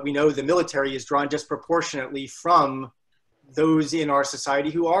religious, but we know the military is drawn disproportionately from those in our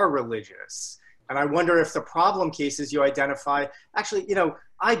society who are religious. And I wonder if the problem cases you identify, actually, you know,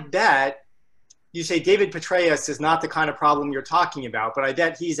 I bet you say David Petraeus is not the kind of problem you're talking about, but I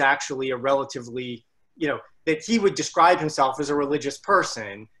bet he's actually a relatively, you know, that he would describe himself as a religious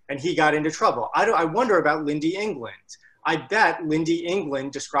person and he got into trouble. I wonder about Lindy England. I bet Lindy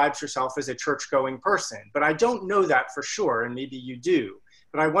England describes herself as a church-going person, but I don't know that for sure, and maybe you do.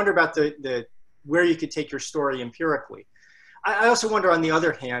 But I wonder about where you could take your story empirically. I also wonder, on the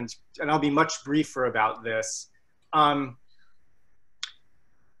other hand, and I'll be much briefer about this,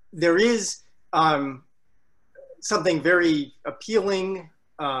 there is something very appealing.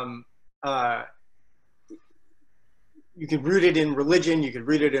 You can root it in religion, you can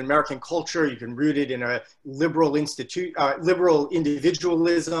root it in American culture, you can root it in a liberal liberal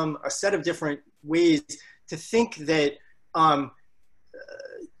individualism, a set of different ways to think that,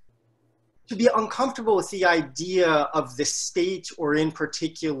 to be uncomfortable with the idea of the state, or in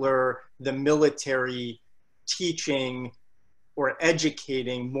particular, the military teaching or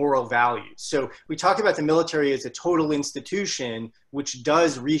educating moral values. So we talk about the military as a total institution, which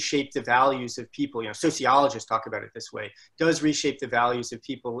does reshape the values of people. You know, sociologists talk about it this way, does reshape the values of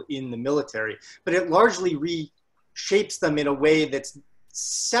people in the military, but it largely reshapes them in a way that's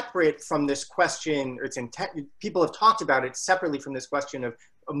separate from this question, or people have talked about it separately from this question of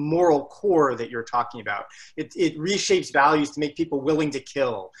a moral core that you're talking about. It reshapes values to make people willing to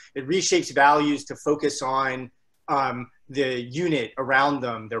kill. It reshapes values to focus on the unit around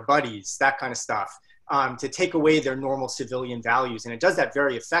them, their buddies, that kind of stuff, to take away their normal civilian values. And it does that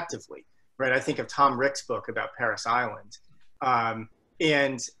very effectively, right? I think of Tom Rick's book about Parris Island.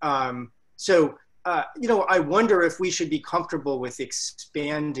 So, you know, I wonder if we should be comfortable with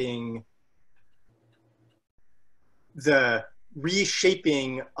expanding the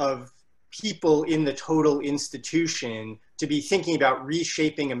reshaping of people in the total institution to be thinking about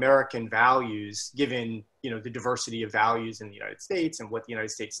reshaping American values, given, you know, the diversity of values in the United States and what the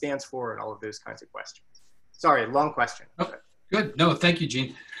United States stands for and all of those kinds of questions. Sorry, long question. Oh, good. No, thank you,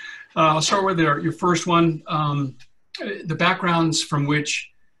 Gene. I'll start with your first one. The backgrounds from which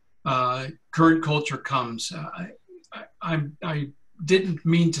current culture comes. I didn't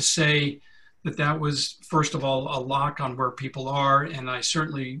mean to say that that was, first of all, a lock on where people are, and I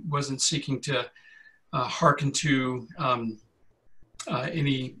certainly wasn't seeking to hearken to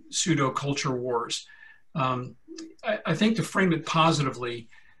any pseudo-culture wars. I think to frame it positively,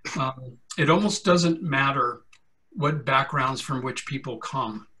 it almost doesn't matter what backgrounds from which people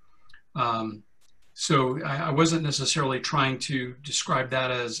come. So I wasn't necessarily trying to describe that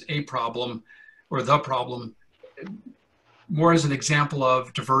as a problem or the problem, more as an example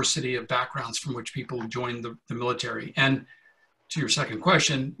of diversity of backgrounds from which people join the military. And to your second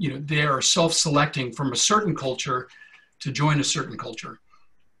question, you know, they are self-selecting from a certain culture to join a certain culture.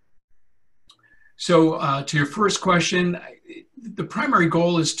 So to your first question, the primary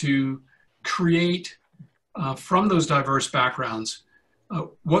goal is to create from those diverse backgrounds,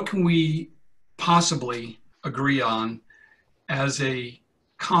 what can we possibly agree on as a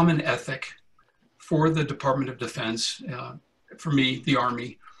common ethic for the Department of Defense, for me, the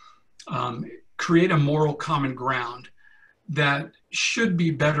Army, create a moral common ground that should be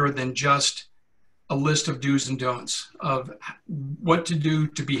better than just a list of do's and don'ts of what to do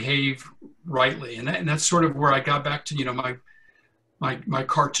to behave rightly. And that's sort of where I got back to, you know, my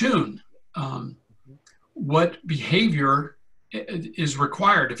cartoon. What behavior is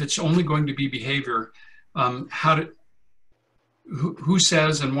required? If it's only going to be behavior, who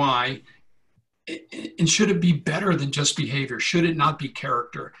says and why? And should it be better than just behavior? Should it not be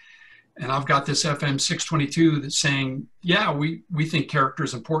character? And I've got this FM 622 that's saying, yeah, we think character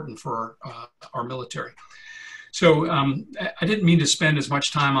is important for our military. So I didn't mean to spend as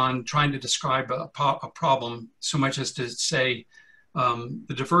much time on trying to describe a problem so much as to say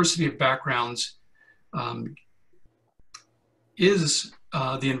the diversity of backgrounds is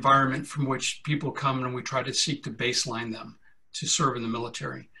the environment from which people come, and we try to seek to baseline them to serve in the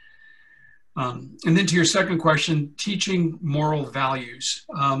military. And then to your second question, teaching moral values.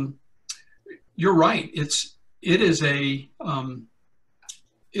 You're right. It is a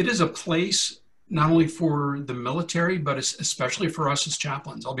place not only for the military, but especially for us as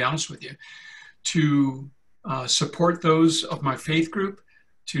chaplains. I'll be honest with you, to support those of my faith group,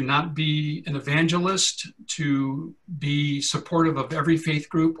 to not be an evangelist, to be supportive of every faith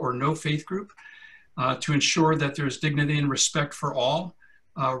group or no faith group, to ensure that there's dignity and respect for all,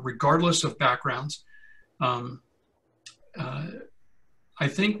 regardless of backgrounds. I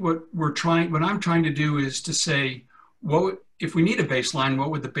think what I'm trying to do is to say, if we need a baseline,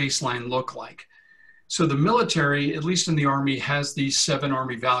 what would the baseline look like? So the military, at least in the Army, has these 7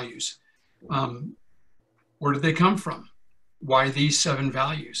 Army values. Where did they come from? Why these 7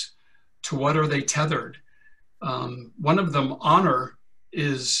 values? To what are they tethered? One of them, honor,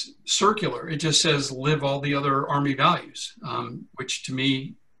 is circular. It just says live all the other Army values, which to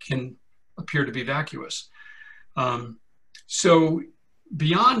me can appear to be vacuous. So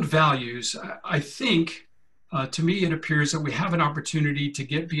beyond values, I think, to me, it appears that we have an opportunity to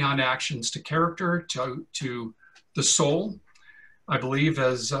get beyond actions to character, to the soul, I believe,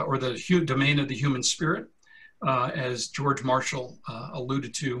 or the domain of the human spirit, as George Marshall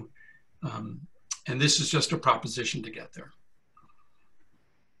alluded to. And this is just a proposition to get there.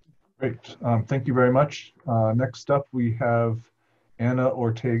 Great. Thank you very much. Next up, we have Anna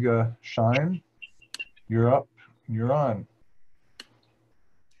Ortega Shine. You're up. You're on.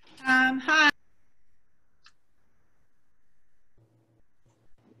 Hi.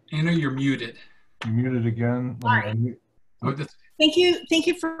 Anna, you're muted. You're muted again. Sorry. Oh, Thank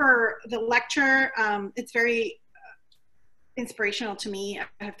you for the lecture. It's very inspirational to me.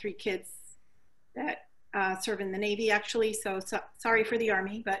 I have 3 kids that serve in the Navy, actually, so sorry for the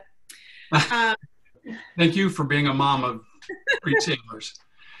Army, but. Thank you for being a mom of 3 sailors.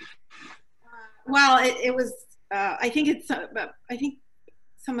 Well, it was, I think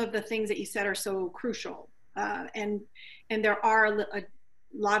some of the things that you said are so crucial. And there are a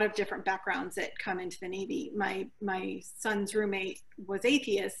lot of different backgrounds that come into the Navy. My son's roommate was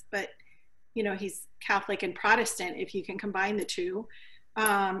atheist, but you know, he's Catholic and Protestant, if you can combine the two.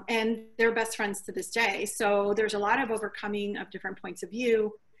 And they're best friends to this day. So there's a lot of overcoming of different points of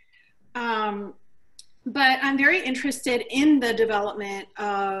view. But I'm very interested in the development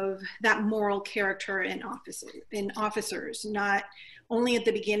of that moral character in officers, not only at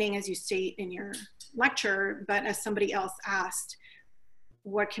the beginning, as you state in your lecture, but as somebody else asked,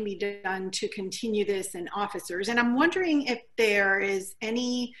 what can be done to continue this in officers? And I'm wondering if there is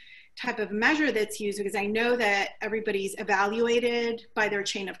any type of measure that's used, because I know that everybody's evaluated by their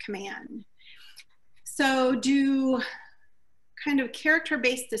chain of command. So do kind of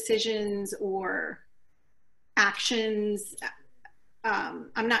character-based decisions or actions,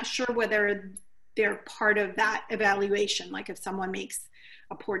 I'm not sure whether they're part of that evaluation, like if someone makes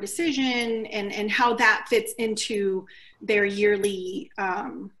a poor decision and how that fits into their yearly,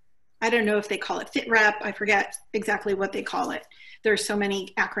 I don't know if they call it fit rep, I forget exactly what they call it. There's so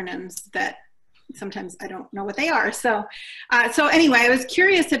many acronyms that sometimes I don't know what they are. So, so anyway, I was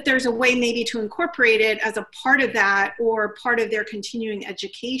curious if there's a way maybe to incorporate it as a part of that or part of their continuing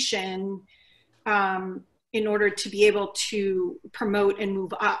education in order to be able to promote and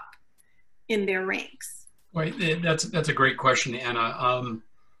move up in their ranks. Right, that's a great question, Anna.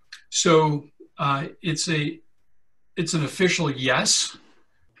 So it's an official yes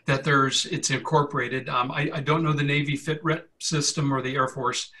that it's incorporated. I don't know the Navy fit rep system or the Air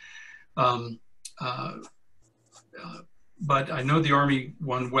Force, but I know the Army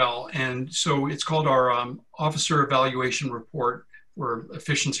one well. And so it's called our Officer Evaluation Report or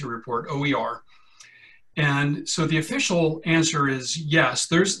Efficiency Report, OER. And so the official answer is yes.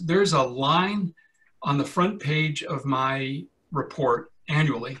 There's a line on the front page of my report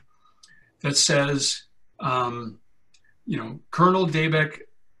annually that says, you know, Colonel Dabeck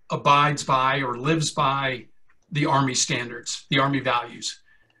abides by or lives by the Army standards, the Army values.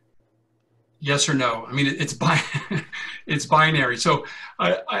 Yes or no? I mean, it's binary. So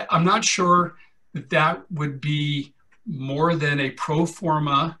I'm not sure that would be more than a pro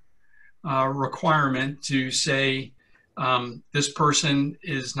forma requirement to say this person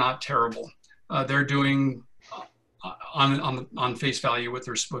is not terrible. They're doing on face value what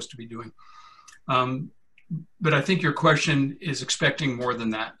they're supposed to be doing. But I think your question is expecting more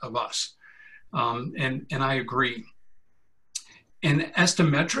than that of us. And I agree. And as to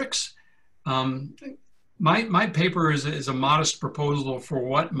metrics, my paper is a modest proposal for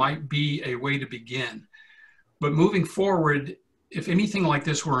what might be a way to begin. But moving forward, if anything like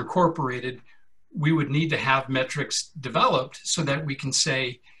this were incorporated, we would need to have metrics developed so that we can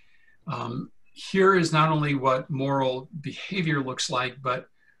say, here is not only what moral behavior looks like, but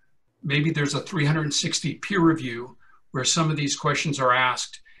maybe there's a 360 peer review where some of these questions are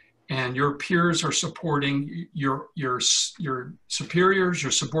asked and your peers are supporting your superiors,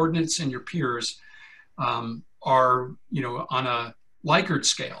 your subordinates, and your peers are, you know, on a Likert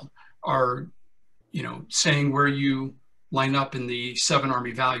scale, are, you know, saying where you line up in the 7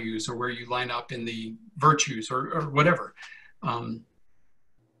 Army values or where you line up in the virtues or whatever.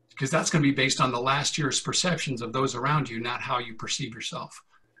 Because that's going to be based on the last year's perceptions of those around you, not how you perceive yourself.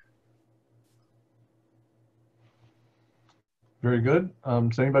 Very good.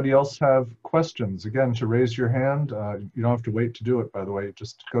 Does anybody else have questions? Again, to raise your hand, you don't have to wait to do it, by the way.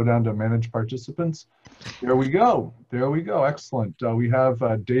 Just go down to manage participants. There we go. There we go. Excellent. We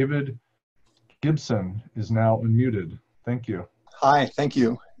have David Gibson is now unmuted. Thank you. Hi, thank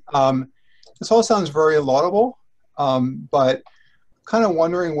you. This all sounds very laudable, but kind of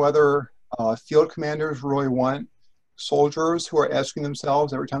wondering whether field commanders really want soldiers who are asking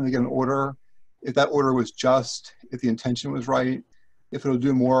themselves every time they get an order if that order was just, if the intention was right, if it'll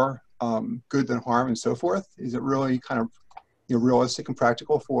do more good than harm and so forth. Is it really kind of, you know, realistic and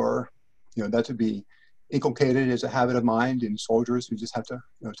practical for, you know, that to be inculcated as a habit of mind in soldiers who just have to,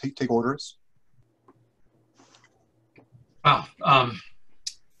 you know, take orders? Wow.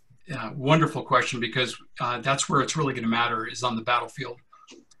 Yeah, wonderful question, because that's where it's really going to matter, is on the battlefield.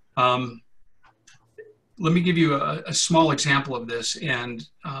 Let me give you a small example of this, and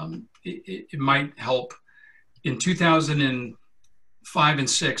it might help. In 2005 and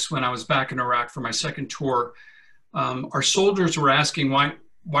 6, when I was back in Iraq for my second tour, our soldiers were asking, why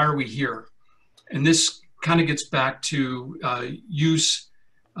are we here? And this kind of gets back to use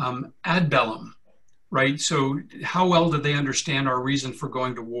ad bellum, right? So how well do they understand our reason for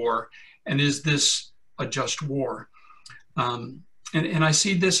going to war? And is this a just war? And I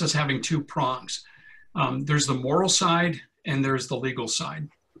see this as having two prongs. There's the moral side and there's the legal side.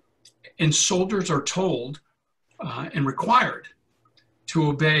 And soldiers are told and required to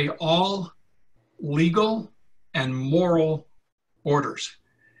obey all legal and moral orders.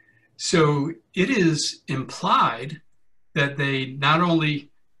 So it is implied that they not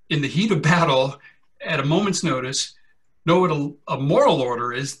only in the heat of battle at a moment's notice know what a moral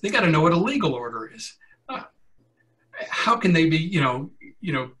order is, they got to know what a legal order is. How can they be,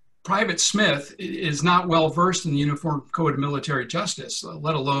 Private Smith is not well versed in the Uniform Code of Military Justice,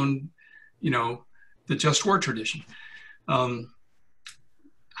 let alone, the just war tradition.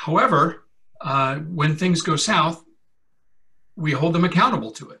 However, when things go south, we hold them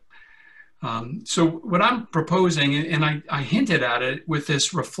accountable to it. So what I'm proposing, and I hinted at it with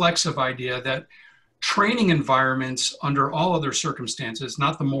this reflexive idea that training environments under all other circumstances,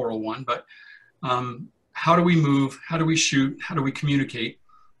 not the moral one, but how do we move, how do we shoot, how do we communicate,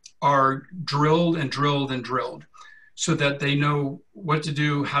 are drilled and drilled and drilled so that they know what to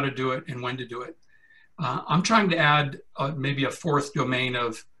do, how to do it, and when to do it. I'm trying to add maybe a fourth domain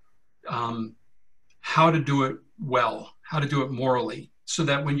of how to do it well, how to do it morally, so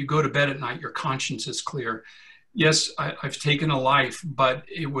that when you go to bed at night, your conscience is clear. Yes, I've taken a life, but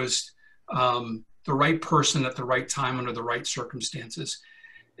it was the right person at the right time under the right circumstances.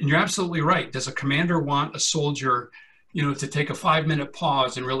 And you're absolutely right. Does a commander want a soldier, to take a 5-minute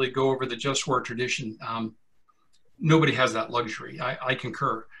pause and really go over the just war tradition? Nobody has that luxury. I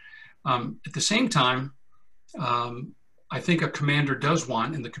concur. At the same time, I think a commander does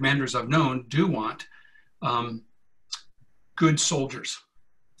want, and the commanders I've known do want, good soldiers,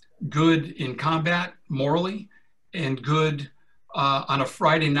 good in combat morally, and good on a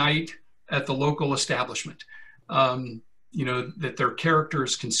Friday night at the local establishment. That their character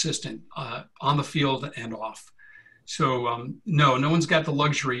is consistent on the field and off. So no one's got the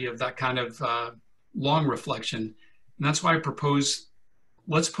luxury of that kind of long reflection. And that's why I propose,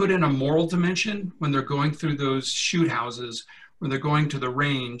 let's put in a moral dimension when they're going through those shoot houses, when they're going to the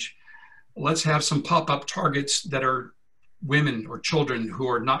range. Let's have some pop-up targets that are women or children who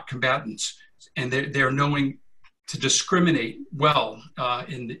are not combatants, and they're knowing to discriminate well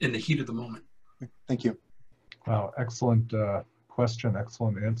in the heat of the moment. Thank you. Wow, excellent question,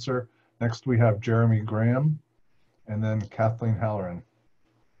 excellent answer. Next we have Jeremy Graham, and then Kathleen Halloran.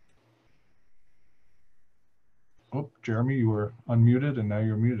 Oh, Jeremy, you were unmuted and now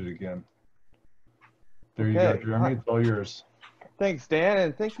you're muted again. There you go, Jeremy, it's all yours. Thanks, Dan,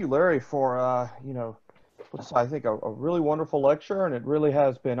 and thank you, Larry, for, what's, I think, a really wonderful lecture, and it really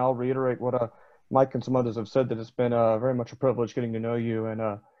has been, I'll reiterate what Mike and some others have said, that it's been very much a privilege getting to know you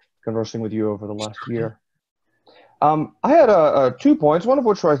and conversing with you over the last year. I had 2 points, one of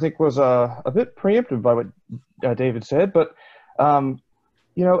which I think was a bit preemptive by what David said, but,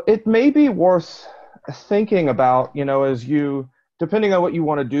 it may be worth thinking about, as you, depending on what you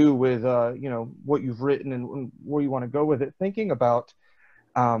want to do with, what you've written and where you want to go with it, thinking about,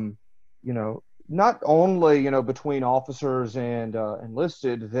 not only, between officers and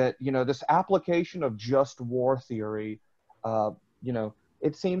enlisted, that, this application of just war theory,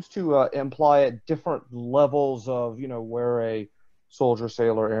 it seems to imply at different levels of, where a soldier,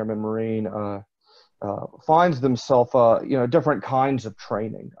 sailor, airman, marine finds themselves, different kinds of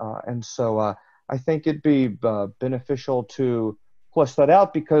training. And so I think it'd be beneficial to flesh that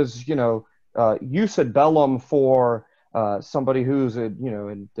out, because, use ad bellum for somebody who's,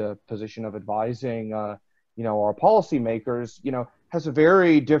 in the position of advising, our policymakers, has a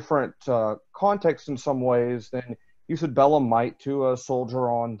very different context in some ways than use ad bellum might to a soldier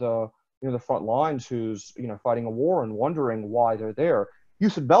on the, the front lines who's, fighting a war and wondering why they're there.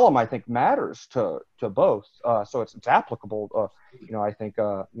 Use ad bellum, I think, matters to both. So it's applicable, I think,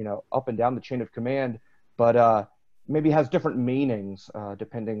 up and down the chain of command, but maybe has different meanings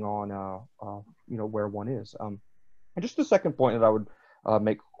depending on, where one is. And just the second point that I would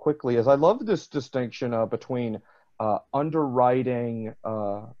make quickly is I love this distinction between underwriting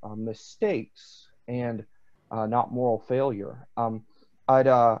mistakes and not moral failure.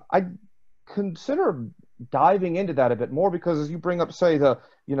 I'd consider diving into that a bit more, because as you bring up, say, the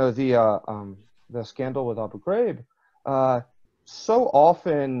scandal with Abu Ghraib, so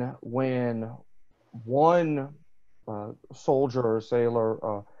often when one soldier or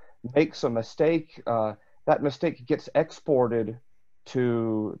sailor makes a mistake, that mistake gets exported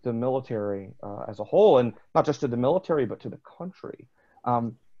to the military as a whole, and not just to the military, but to the country.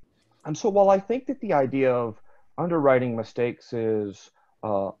 And so while I think that the idea of underwriting mistakes is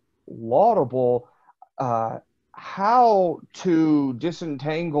laudable, how to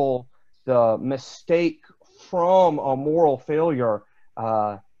disentangle the mistake from a moral failure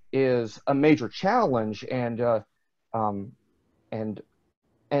is a major challenge, and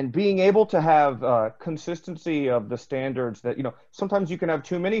being able to have consistency of the standards that, sometimes you can have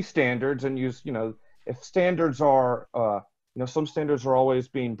too many standards and use, if standards are, some standards are always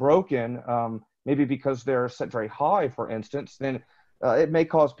being broken, maybe because they're set very high, for instance, then it may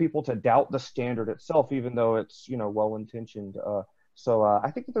cause people to doubt the standard itself, even though it's, well-intentioned. So I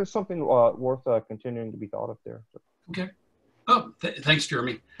think that there's something worth continuing to be thought of there. Okay. Oh, thanks,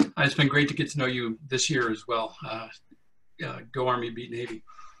 Jeremy. It's been great to get to know you this year as well. Go Army, beat Navy.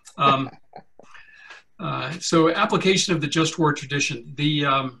 So application of the just war tradition. The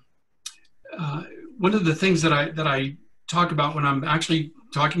one of the things that I talk about when I'm actually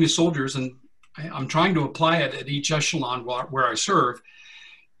talking to soldiers, and I'm trying to apply it at each echelon where I serve,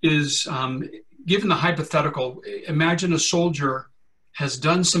 is given the hypothetical, imagine a soldier has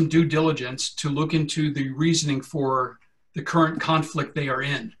done some due diligence to look into the reasoning for the current conflict they are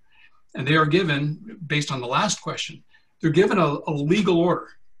in. And they are given, based on the last question, they're given a legal order.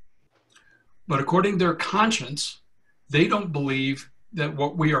 But according to their conscience, they don't believe that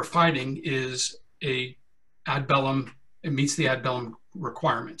what we are fighting is a ad bellum, it meets the ad bellum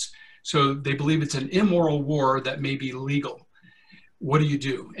requirements. So they believe it's an immoral war that may be legal. What do you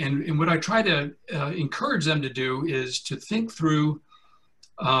do? And what I try to encourage them to do is to think through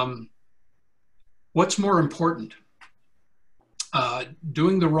what's more important,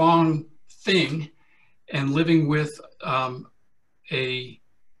 doing the wrong thing and living with a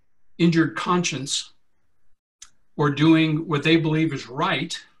injured conscience, or doing what they believe is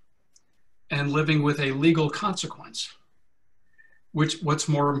right and living with a legal consequence. What's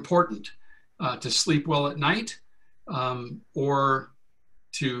more important, to sleep well at night, or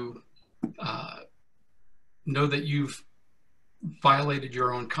to know that you've violated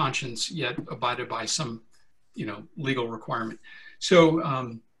your own conscience yet abided by some, legal requirement. So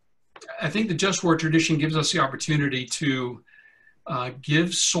I think the just war tradition gives us the opportunity to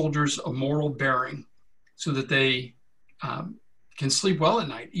give soldiers a moral bearing so that they can sleep well at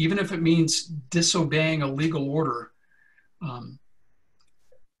night, even if it means disobeying a legal order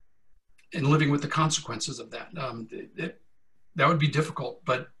and living with the consequences of that. That would be difficult,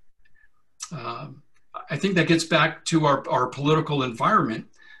 but I think that gets back to our political environment,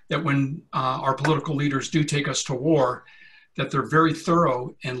 that when our political leaders do take us to war, that they're very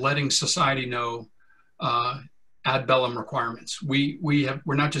thorough in letting society know ad bellum requirements. We're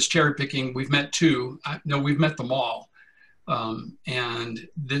not just cherry picking. We've met two. No, we've met them all, and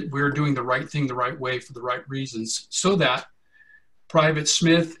we're doing the right thing the right way for the right reasons, so that Private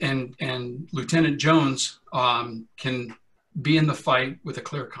Smith and Lieutenant Jones can be in the fight with a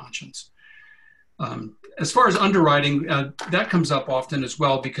clear conscience. As far as underwriting, that comes up often as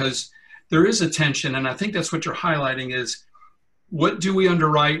well, because there is a tension, and I think that's what you're highlighting is, what do we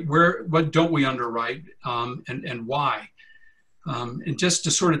underwrite, what don't we underwrite, and why? And just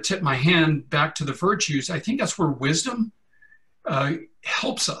to sort of tip my hand back to the virtues, I think that's where wisdom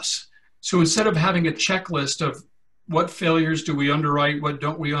helps us. So instead of having a checklist of what failures do we underwrite, what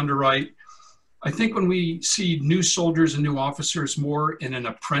don't we underwrite, I think when we see new soldiers and new officers more in an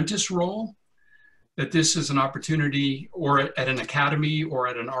apprentice role, that this is an opportunity, or at an academy or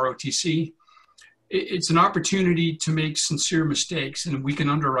at an ROTC, it's an opportunity to make sincere mistakes, and we can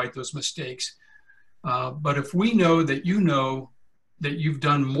underwrite those mistakes. But if we know that you've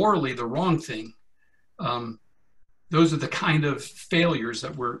done morally the wrong thing, those are the kind of failures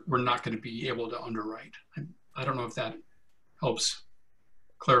that we're not going to be able to underwrite. I don't know if that helps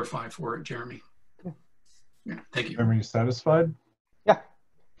clarify for it, Jeremy. Yeah, thank you. Jeremy, you satisfied? Yeah.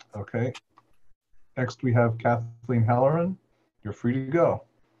 Okay. Next we have Kathleen Halloran. You're free to go.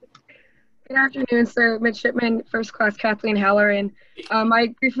 Good afternoon, sir. Midshipman First Class Kathleen Halloran.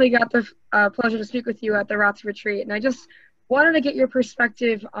 I briefly got the pleasure to speak with you at the ROTS retreat, and I just wanted to get your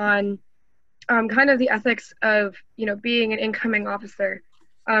perspective on kind of the ethics of being an incoming officer.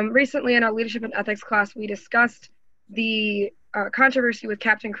 Recently in our leadership and ethics class, we discussed the controversy with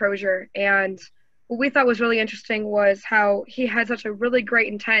Captain Crozier, and what we thought was really interesting was how he had such a really great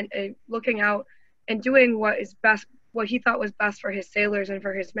intent of looking out and doing what is best, what he thought was best for his sailors and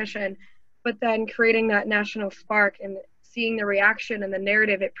for his mission, but then creating that national spark and seeing the reaction and the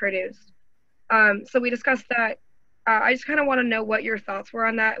narrative it produced. So we discussed that. I just kind of want to know what your thoughts were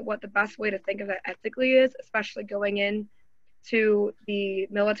on that, what the best way to think of that ethically is, especially going in to the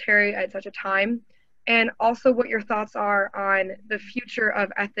military at such a time. and also what your thoughts are on the future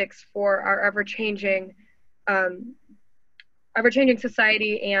of ethics for our ever-changing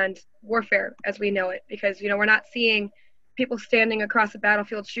society and warfare as we know it. Because, you know, we're not seeing people standing across the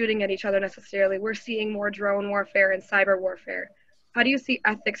battlefield shooting at each other necessarily. We're seeing more drone warfare and cyber warfare. How do you see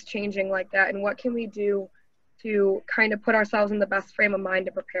ethics changing like that, and what can we do to kind of put ourselves in the best frame of mind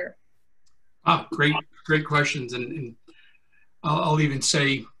to prepare? Ah, great questions, and I'll even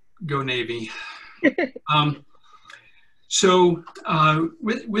say, go Navy. So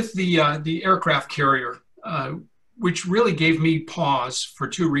with the aircraft carrier, which really gave me pause for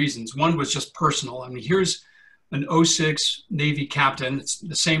two reasons. One was just personal. I mean, here's an 06 Navy captain, it's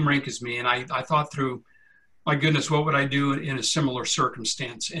the same rank as me, and I thought through, my goodness, what would I do in a similar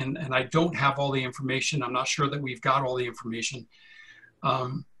circumstance? And I don't have all the information. I'm not sure that we've got all the information.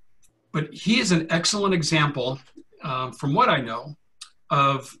 But he is an excellent example, from what I know,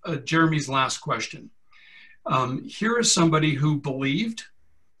 of Jeremy's last question. Here is somebody who believed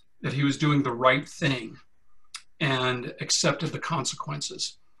that he was doing the right thing and accepted the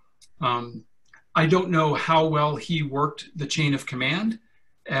consequences. I don't know how well he worked the chain of command.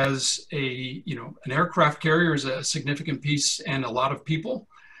 As an aircraft carrier is a significant piece and a lot of people.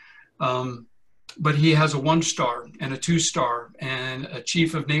 But he has a 1-star and a 2-star and a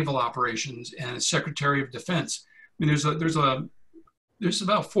chief of naval operations and a secretary of defense. I mean, there's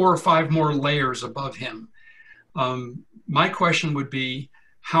about 4 or 5 more layers above him. My question would be,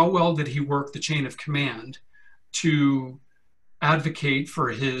 how well did he work the chain of command to advocate for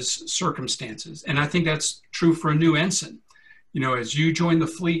his circumstances? And I think that's true for a new ensign. You know, as you join the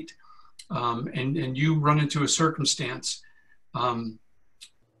fleet and you run into a circumstance,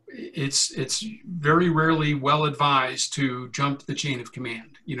 it's very rarely well advised to jump the chain of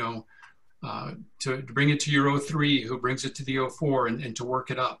command, you know, to bring it to your 03, who brings it to the 04 and to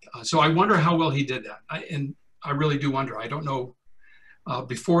work it up. So I wonder how well he did that. I really do wonder. I don't know,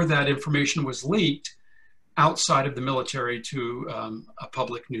 before that information was leaked outside of the military to a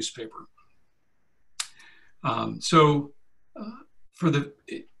public newspaper.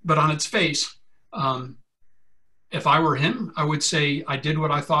 But on its face, if I were him, I would say I did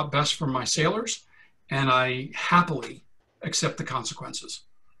what I thought best for my sailors, and I happily accept the consequences,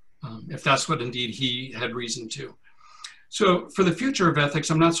 if that's what indeed he had reason to. So for the future of ethics,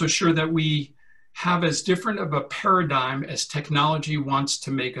 I'm not so sure that we have as different of a paradigm as technology wants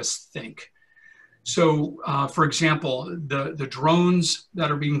to make us think. So for example, the drones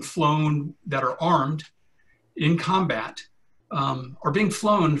that are being flown that are armed in combat are being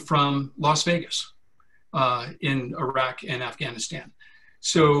flown from Las Vegas in Iraq and Afghanistan.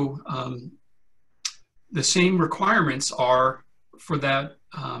 So the same requirements are for that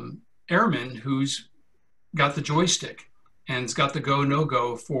airman who's got the joystick and has got the go, no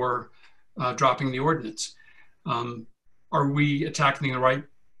go for dropping the ordnance. Are we attacking the right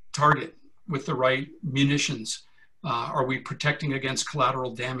target with the right munitions? Are we protecting against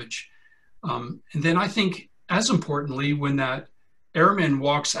collateral damage? And then I think, as importantly, when that airman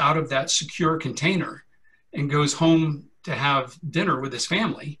walks out of that secure container and goes home to have dinner with his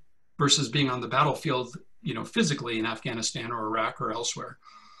family versus being on the battlefield, you know, physically in Afghanistan or Iraq or elsewhere,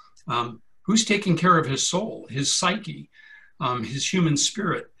 who's taking care of his soul, his psyche, his human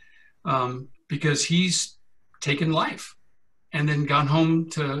spirit, because he's taken life and then gone home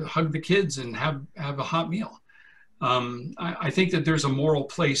to hug the kids and have a hot meal. I think that there's a moral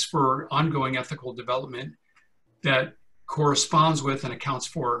place for ongoing ethical development that corresponds with and accounts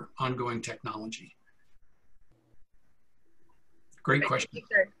for ongoing technology. Great question. Thank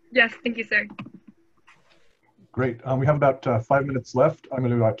you, sir. Yes, thank you, sir. Great. We have about 5 minutes left. I'm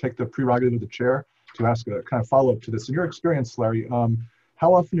going to take the prerogative of the chair to ask a kind of follow-up to this. In your experience, Larry,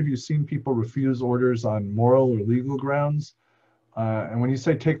 how often have you seen people refuse orders on moral or legal grounds? And when you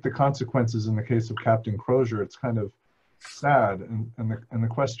say take the consequences in the case of Captain Crozier, it's kind of sad. And the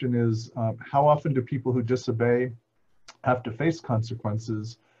question is, how often do people who disobey have to face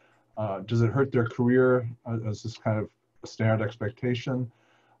consequences? Does it hurt their career as this kind of a standard expectation?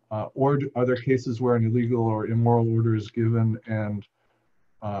 Or are there cases where an illegal or immoral order is given and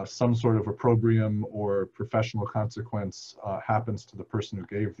some sort of opprobrium or professional consequence happens to the person who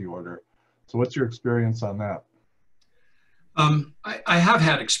gave the order? So what's your experience on that? I have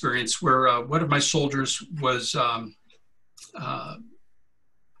had experience where one of my soldiers was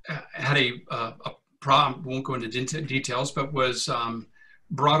had a problem, won't go into details, but was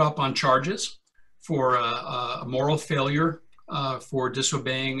brought up on charges for a moral failure for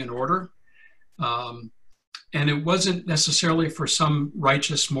disobeying an order. And it wasn't necessarily for some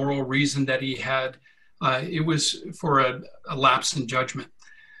righteous moral reason that he had, it was for a lapse in judgment.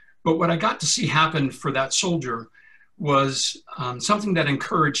 But what I got to see happen for that soldier was something that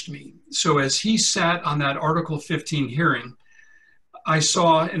encouraged me. So as he sat on that Article 15 hearing, I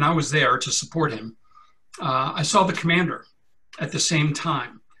saw, and I was there to support him, I saw the commander at the same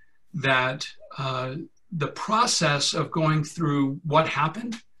time, that the process of going through what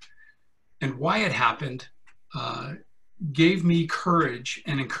happened and why it happened gave me courage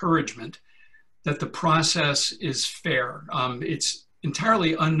and encouragement that the process is fair. It's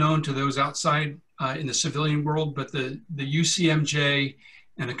entirely unknown to those outside in the civilian world, but the UCMJ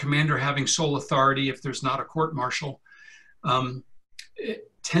and a commander having sole authority if there's not a court-martial,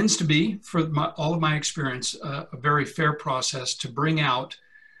 it tends to be, for all of my experience, a very fair process to bring out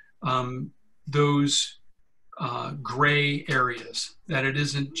those gray areas, that it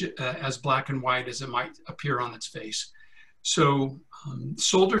isn't as black and white as it might appear on its face. So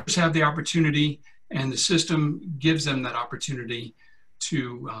soldiers have the opportunity, and the system gives them that opportunity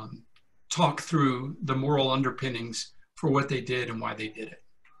to talk through the moral underpinnings for what they did and why they did it.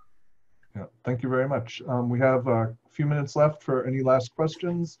 Yeah, thank you very much. We have a few minutes left for any last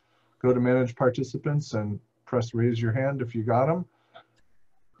questions. Go to manage participants and press raise your hand if you got them.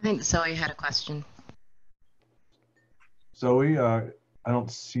 I think Zoe had a question. Zoe, I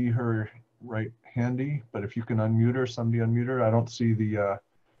don't see her right handy, but if you can unmute her, somebody unmute her. I don't see the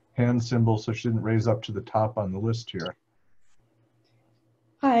hand symbol, so she didn't raise up to the top on the list here.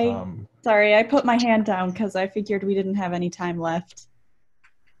 Hi, sorry, I put my hand down because I figured we didn't have any time left.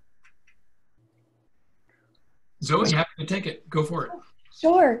 Zoe, happy to take it. Go for it.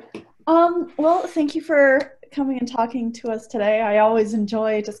 Sure. Well, thank you for coming and talking to us today. I always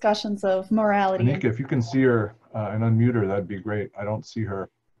enjoy discussions of morality. Anika, if you can see her and unmute her, that'd be great. I don't see her.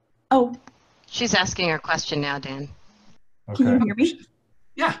 Oh. She's asking her question now, Dan. Okay. Can you hear me?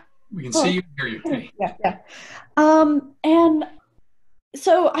 Yeah, we can see you and hear you. Hey. Yeah. And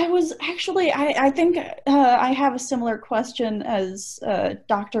so I was actually, I think I have a similar question as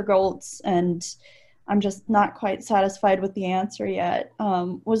Dr. Goltz, and I'm just not quite satisfied with the answer yet,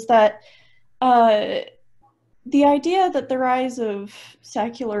 was that the idea that the rise of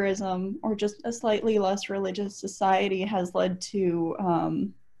secularism, or just a slightly less religious society, has led to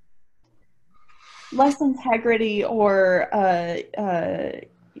less integrity or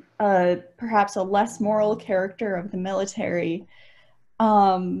perhaps a less moral character of the military.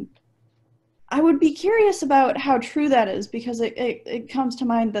 I would be curious about how true that is, because it comes to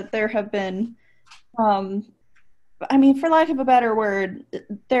mind that there have been, I mean, for lack of a better word,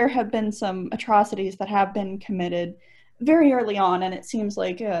 there have been some atrocities that have been committed very early on, and it seems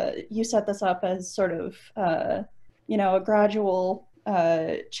like you set this up as sort of, you know, a gradual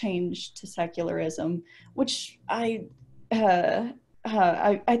change to secularism, which I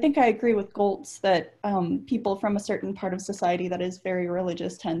think I agree with Goltz that people from a certain part of society that is very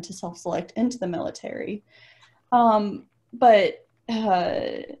religious tend to self-select into the military. But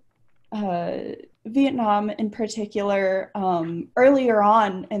Vietnam in particular, earlier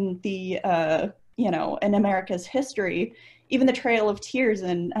on in the, you know, in America's history, even the Trail of Tears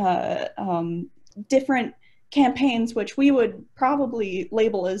and different campaigns, which we would probably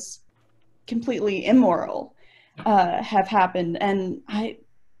label as completely immoral, have happened. And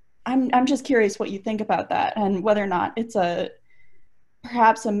I'm just curious what you think about that, and whether or not it's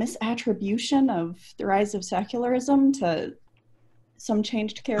perhaps a misattribution of the rise of secularism to some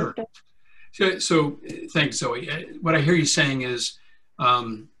changed character. Sure. So thanks, Zoe. What I hear you saying is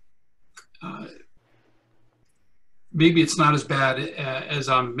maybe it's not as bad as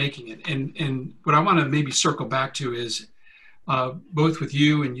I'm making it. And what I want to maybe circle back to is both with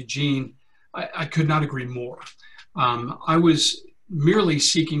you and Eugene, I could not agree more. I was merely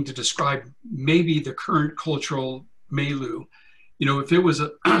seeking to describe maybe the current cultural milieu. You know, if it was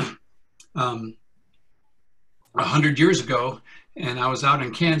 100 years ago, and I was out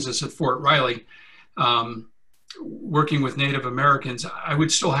in Kansas at Fort Riley, working with Native Americans, I would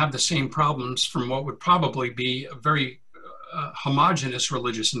still have the same problems from what would probably be a very homogenous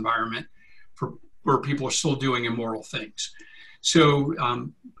religious environment where people are still doing immoral things. So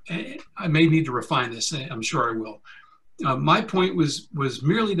I may need to refine this, I'm sure I will. My point was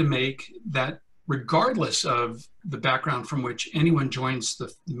merely to make that regardless of the background from which anyone joins the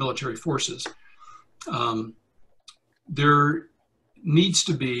military forces, there needs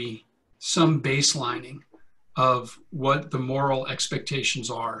to be some baselining of what the moral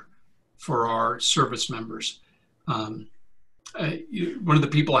expectations are for our service members. One of the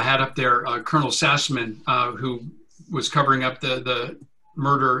people I had up there, Colonel Sassman, who was covering up the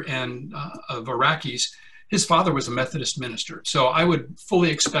murder of Iraqis, his father was a Methodist minister. So I would fully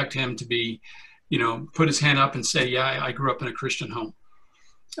expect him to be, you know, put his hand up and say, yeah, I grew up in a Christian home.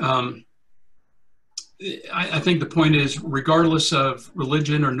 I think the point is, regardless of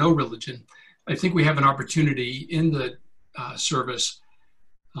religion or no religion, I think we have an opportunity in the service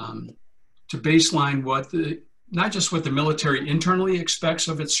to baseline not just what the military internally expects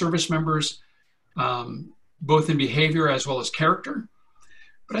of its service members, both in behavior as well as character,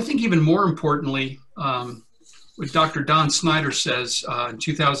 but I think even more importantly, what Dr. Don Snyder says in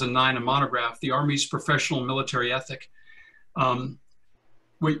 2009, a monograph, The Army's Professional Military Ethic,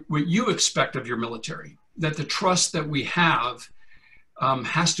 what you expect of your military, that the trust that we have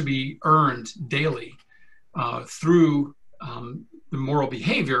has to be earned daily through the moral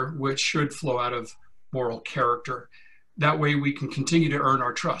behavior, which should flow out of moral character. That way we can continue to earn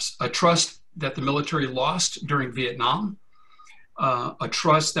our trust, a trust that the military lost during Vietnam, a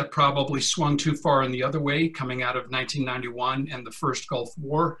trust that probably swung too far in the other way coming out of 1991 and the first Gulf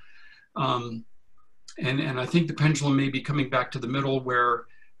War. And I think the pendulum may be coming back to the middle where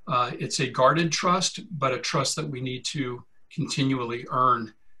it's a guarded trust, but a trust that we need to continually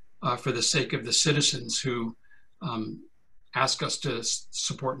earn for the sake of the citizens who ask us to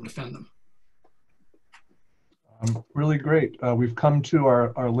support and defend them. Really great. We've come to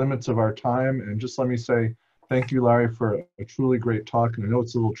our limits of our time, and just let me say thank you, Larry, for a truly great talk. And I know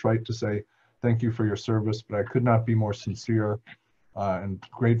it's a little trite to say thank you for your service, but I could not be more sincere and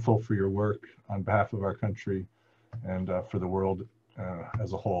grateful for your work on behalf of our country and for the world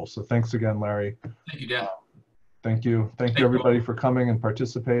as a whole. So thanks again, Larry. Thank you, Dan. Thank you. Thank you, everybody, for coming and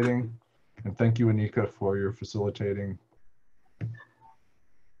participating. And thank you, Anika, for your facilitating.